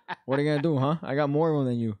 What are you gonna do, huh? I got more of them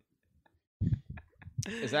than you.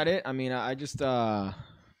 Is that it? I mean, I just I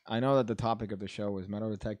know that the topic of the show was metal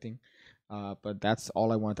detecting, but that's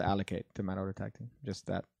all I want to allocate to metal detecting. Just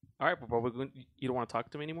that. All right, bro. You don't want to talk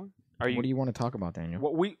to me anymore? Are you? What do you want to talk about, Daniel?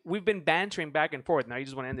 Well, we've been bantering back and forth. Now you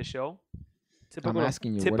just want to end the show? Typical, I'm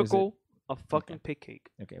asking you, what is it? Typical of fucking pig cake.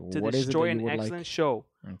 Okay, well, To what is it destroy that you an would excellent like? show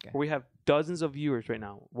Okay. where we have dozens of viewers right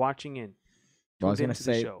now watching in. Well, I was tuned gonna into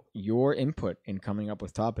the say show. your input in coming up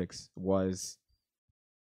with topics was.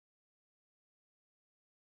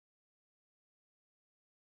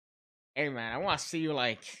 Hey man, I want to see you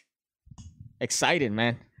like excited,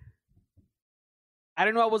 man. I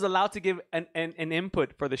don't know. I was allowed to give an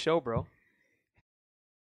input for the show, bro.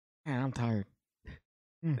 Man, I'm tired.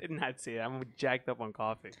 I did not see it. I'm jacked up on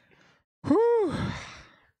coffee. Whew.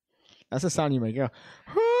 That's the sound you make. Go.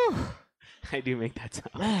 Whew. I do make that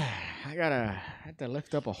sound. Man, I had to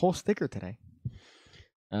lift up a whole sticker today.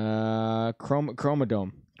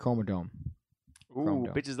 Chromadome. Ooh, Dome.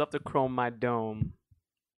 bitches love to chrome my dome.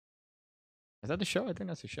 Is that the show? I think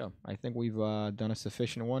that's the show. I think we've done a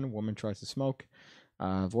sufficient one. Woman tries to smoke,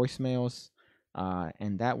 voicemails,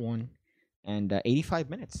 and that one, and 85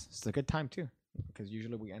 minutes. It's a good time too, because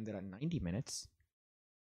usually we end it at 90 minutes.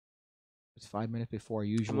 It's 5 minutes before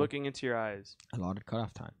usual I'm looking into your eyes. allotted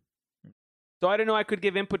cutoff time. So I didn't know I could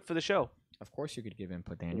give input for the show. Of course, you could give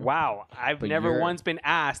input, Daniel. Wow, I've But never you're- once been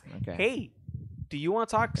asked, Okay. hey, do you want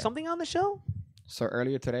to talk Okay. something on the show? So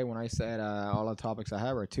earlier today, when I said all the topics I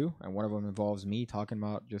have are two, and one of them involves me talking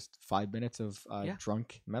about just 5 minutes of Yeah.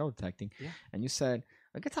 drunk metal detecting, Yeah. and you said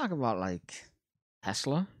I could talk about like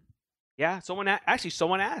Tesla. Yeah, someone asked.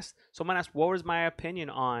 Someone asked what was my opinion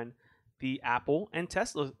on the Apple and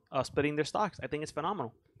Tesla splitting their stocks. I think it's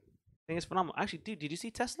phenomenal. Actually, dude, did you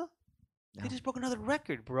see Tesla? No. They just broke another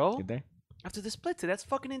record, bro. Did they? After the split, that's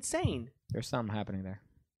fucking insane. There's something happening there.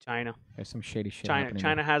 China. There's some shady shit China happening.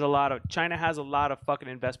 China has a lot of fucking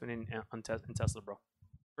investment in Tesla, bro.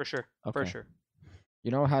 For sure. For Okay. sure. You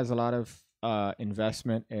know, it has a lot of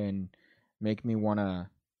investment in make me want to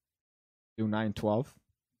do 912.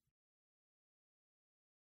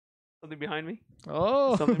 Something behind me?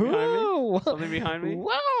 Oh, Something behind me? me? Something behind me?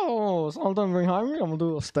 Wow, something behind me. I'm gonna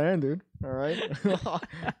do a standard. All right.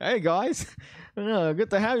 Hey guys, good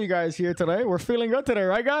to have you guys here today. We're feeling good today,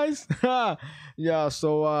 right, guys? Yeah.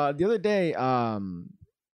 So the other day, oh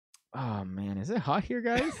man, is it hot here,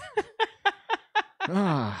 guys?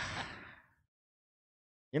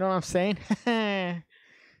 You know what I'm saying?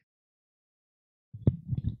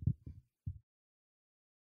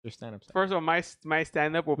 Your stand-up. First of all, my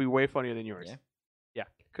stand up will be way funnier than yours. Yeah? Yeah.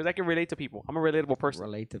 Because I can relate to people. I'm a relatable person.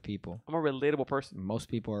 Relate to people. I'm a relatable person. Most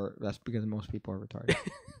people are. That's because most people are retarded.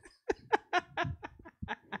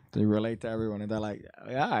 They relate to everyone, and they're like,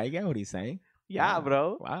 "Yeah, I get what he's saying." Yeah,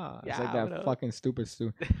 bro. Wow, it's Yeah, like that bro. fucking stupid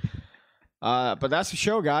Stu. But that's the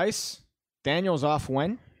show, guys. Daniel's off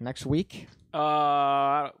when? Next week?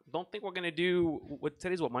 Don't think we're gonna do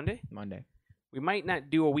today's what, Monday? Monday. We might not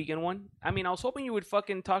do a weekend one. I mean, I was hoping you would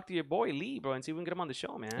fucking talk to your boy Lee, bro, and see if we can get him on the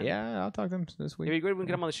show, man. Yeah, I'll talk to him this It'd week. be great if we can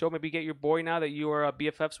get him on the show. Maybe get your boy now that you are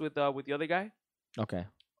BFFs with the other guy. Okay.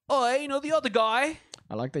 Oh, hey, you know the other guy.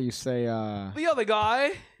 I like that you say. The other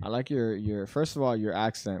guy. I like your first of all your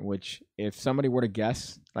accent, which if somebody were to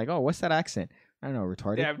guess, like, oh, what's that accent? I don't know,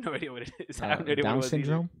 retarded. Yeah, I have no idea what it is. I have no idea Down what it was either.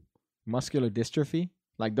 syndrome, muscular dystrophy.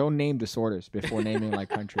 Like, don't name disorders before naming like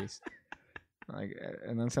countries. Like,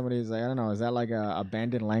 and then somebody's like, I don't know, is that like a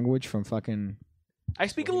abandoned language from fucking? I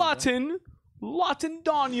speak What do you Latin. Latin,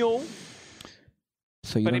 Daniel.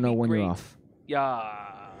 So you But don't it'd know be when great. you're off.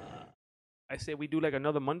 Yeah. I say we do like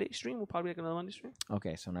another Monday stream. We'll probably like another Monday stream.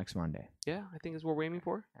 Okay, so next Monday. Yeah, I think is what we're aiming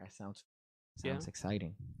for. That sounds Yeah.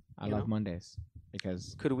 exciting. I You love know? Mondays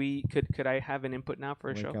because Could I have an input now for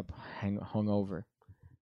a wake show? up hungover.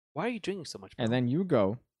 Why are you drinking so much? Bro? And then you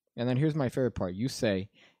go, and then here's my favorite part. You say,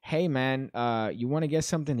 "Hey man, you want to get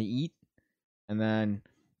something to eat?" And then,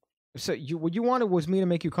 so what you wanted was me to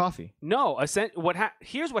make you coffee. no,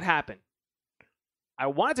 here's what happened. I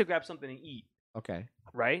wanted to grab something to eat, Okay.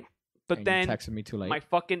 right? But And then you texted me too late. my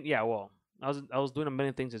fucking well, I was doing a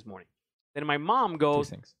million things this morning. Then my mom Two goes,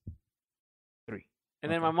 things. 3.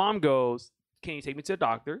 And then Okay. my mom goes, "Can you take me to the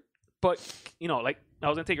doctor?" But like I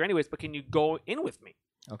was gonna take her anyways. But can you go in with me?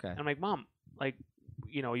 Okay. And I'm like, "Mom, like,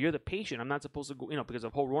 you're the patient. I'm not supposed to go. Because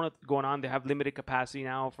of whole Rona going on, they have limited capacity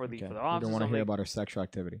now for the Okay. for the You office." don't want to I'm hear like, about her sexual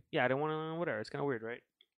activity. yeah, I don't want to. Whatever. It's kind of weird, right?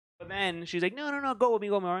 But then she's like, "No, go with me,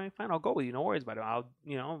 go with me. All right, fine, I'll go with you. No worries about it. I'll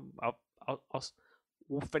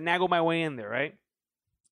finagle my way in there, right?"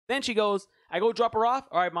 Then she goes, I go drop her off.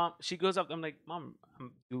 All right, Mom. She goes up. I'm like, "Mom,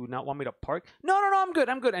 do you not want me to park?" No, I'm good.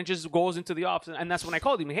 And just goes into the office. And that's when I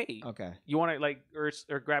called him. Hey, Okay. you want to like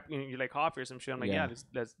or grab you like coffee or some shit? I'm like, Yeah.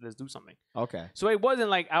 yeah, let's do something. Okay. So it wasn't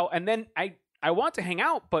like out. And then I want to hang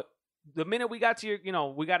out, but the minute we got to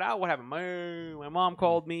we got out. What happened? My mom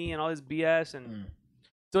called me and all this BS, and Mm.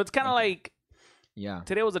 so it's kind of Okay. like Yeah.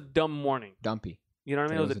 today was a dumb morning. Dumpy. You know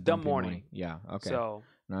what I mean? It was a dumb dumpy morning. Yeah. Okay. So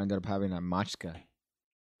and I ended up having a matchka.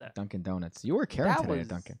 That- Dunkin' Donuts. You were Karen that today was at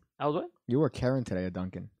Dunkin'. I was what? You were Karen today at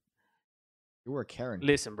Dunkin'. You were Karen.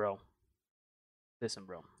 Listen, bro.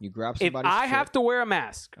 You grabbed If somebody's I shit. have to wear a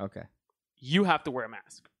mask, Okay. you have to wear a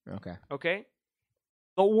mask. Okay. Okay?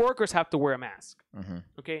 The workers have to wear a mask. Mm-hmm.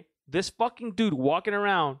 Okay? This fucking dude walking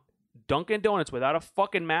around Dunkin' Donuts without a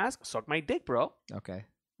fucking mask, suck my dick, bro. Okay.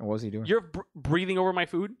 And what was he doing? You're breathing over my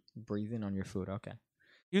food. Breathing on your food. Okay.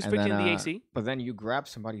 He was And fixing then, the AC. But then you grabbed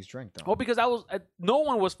somebody's drink, though. Oh, because no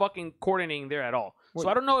one was fucking coordinating there at all. So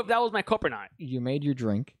Wait. I don't know if that was my cup or not. You made your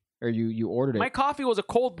drink, or you ordered it. My coffee was a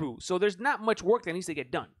cold brew, so there's not much work that needs to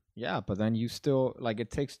get done. Yeah, but then you still it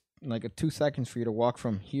takes like 2 seconds for you to walk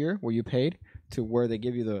from here where you paid to where they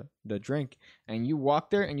give you the drink, and you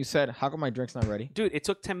walked there and you said, "How come my drink's not ready?" Dude, it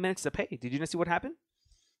took 10 minutes to pay. Did you not see what happened?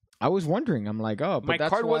 I was wondering. I'm like, oh, but My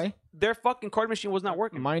that's card why. their fucking card machine was not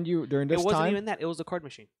working. Mind you, during It this wasn't time. even that. It was the card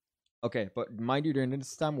machine. Okay, but mind you, during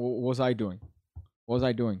this time, what was I doing? What was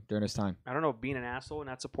I doing during this time? I don't know, being an asshole and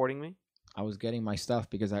not supporting me. I was getting my stuff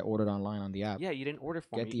because I ordered online on the app. Yeah, you didn't order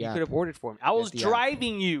for Get me. the You app. could have ordered for me. I was the app.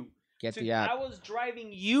 driving you. Get to- the app. I was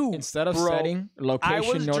driving you. Instead of bro, setting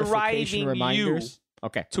location was notification driving reminders.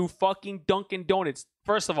 Okay. to fucking Dunkin' Donuts.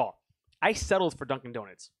 First of all, I settled for Dunkin'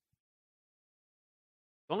 Donuts.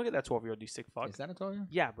 Don't look at that 12-year-old, you sick fuck. Is that a 12?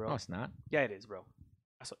 Yeah, bro. No, it's not. Yeah, it is, bro.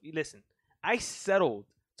 So, listen, I settled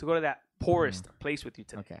to go to that poorest place with you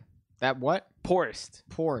today. Okay. That what? Poorest.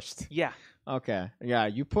 Poorest. Yeah. Okay. Yeah,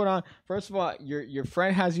 you put on. First of all, your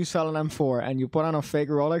friend has you selling M4, and you put on a fake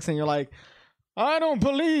Rolex, and you're like, "I don't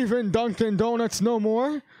believe in Dunkin' Donuts no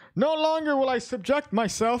more. No longer will I subject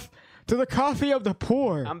myself to the coffee of the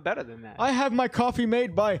poor. I'm better than that. I have my coffee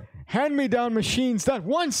made by hand-me-down machines that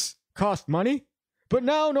once cost money, but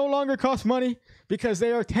now no longer cost money because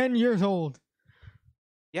they are 10 years old."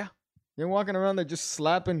 Yeah. You're walking around there just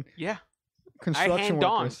slapping yeah. I construction hanged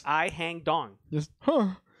on. workers. I hanged on. Just, huh.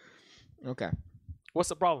 Okay. What's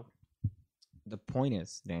the problem? The point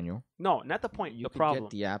is, Daniel, No, not the point. you the could problem.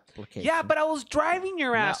 get the application. Yeah, but I was driving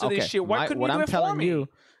your ass to this shit. Why couldn't what you do I'm it telling for me? you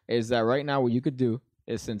is that right now what you could do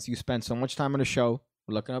is, since you spend so much time on the show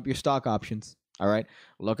looking up your stock options, all right,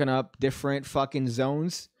 looking up different fucking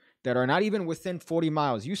zones that are not even within 40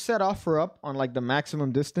 miles. You set offer up on like the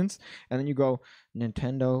maximum distance, and then you go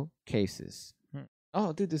Nintendo cases.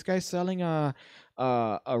 Oh, dude, this guy's selling a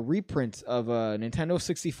reprint of a Nintendo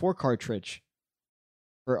 64 cartridge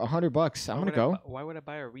for $100. I'm gonna go. Why would I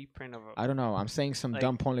buy a reprint of a? I don't know. I'm saying some Like,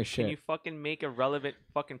 dumb pointless Can shit. you fucking make a relevant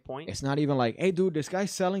fucking point? It's not even like, hey, dude, this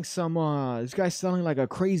guy's selling like a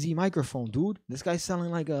crazy microphone, dude. This guy's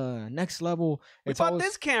selling like a next level. We It's bought always,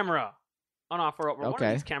 this camera on offer. One of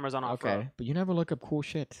Okay. these cameras on offer. okay, but you never look up cool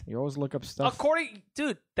shit. You always look up stuff.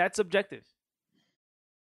 Dude, that's subjective.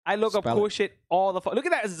 I look up Spell cool it. shit all the Look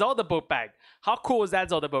at that Zelda book bag. How cool is that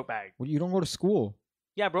Zelda book bag? Well, you don't go to school.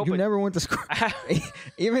 Yeah, bro. You but never went to school.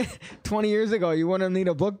 Even 20 years ago, you wouldn't need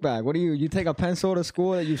a book bag. What do you take a pencil to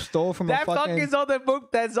school that you stole from that a fucking?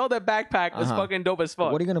 that Zelda backpack was Uh-huh. fucking dope as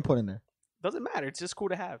fuck. What are you gonna put in there? Doesn't matter. It's just cool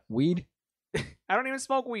to have. Weed, I don't even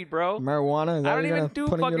smoke weed, bro. marijuana. Is that I what don't you're even gonna do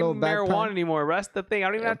put in your fucking little backpack? marijuana anymore. That's the thing. I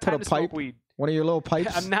don't even Yeah, have put time a to smoke pipe. weed. One of your little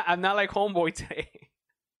pipes. I'm not like homeboy today.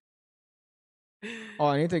 Oh,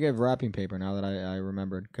 I need to give wrapping paper now that I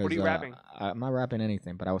remembered. What are you wrapping? I'm not wrapping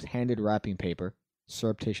anything, but I was handed wrapping paper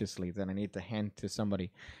surreptitiously that I need to hand to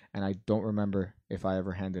somebody, and I don't remember if I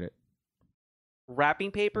ever handed it.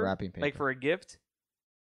 Wrapping paper? Wrapping paper. Like for a gift?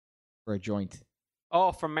 For a joint.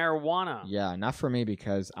 Oh, for marijuana. Yeah, not for me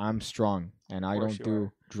because I'm strong and I course don't you do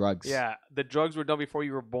are. drugs. Yeah, the drugs were done before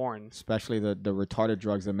you were born. Especially the retarded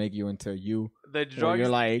drugs that make you into you. The Where drugs, you're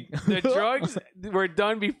like the drugs were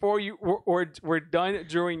done before you were done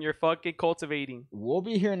during your fucking cultivating. We'll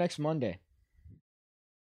be here next Monday.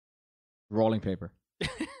 Rolling paper.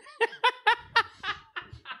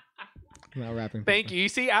 Not wrapping paper. Thank you. You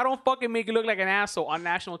see, I don't fucking make you look like an asshole on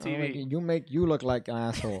national TV. You look like an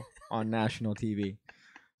asshole on national TV.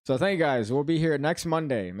 So thank you guys. We'll be here next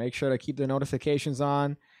Monday. Make sure to keep the notifications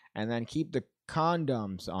on and then keep the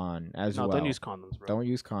condoms on as well. No, don't use condoms, bro. Don't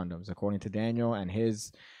use condoms, according to Daniel and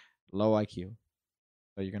his low IQ.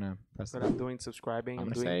 So you're gonna press But I'm doing subscribing. I'm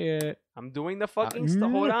I'm gonna doing. say it. I'm doing the fucking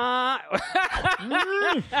stuff. Hold on.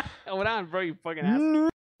 Hold on, bro. You fucking asshole.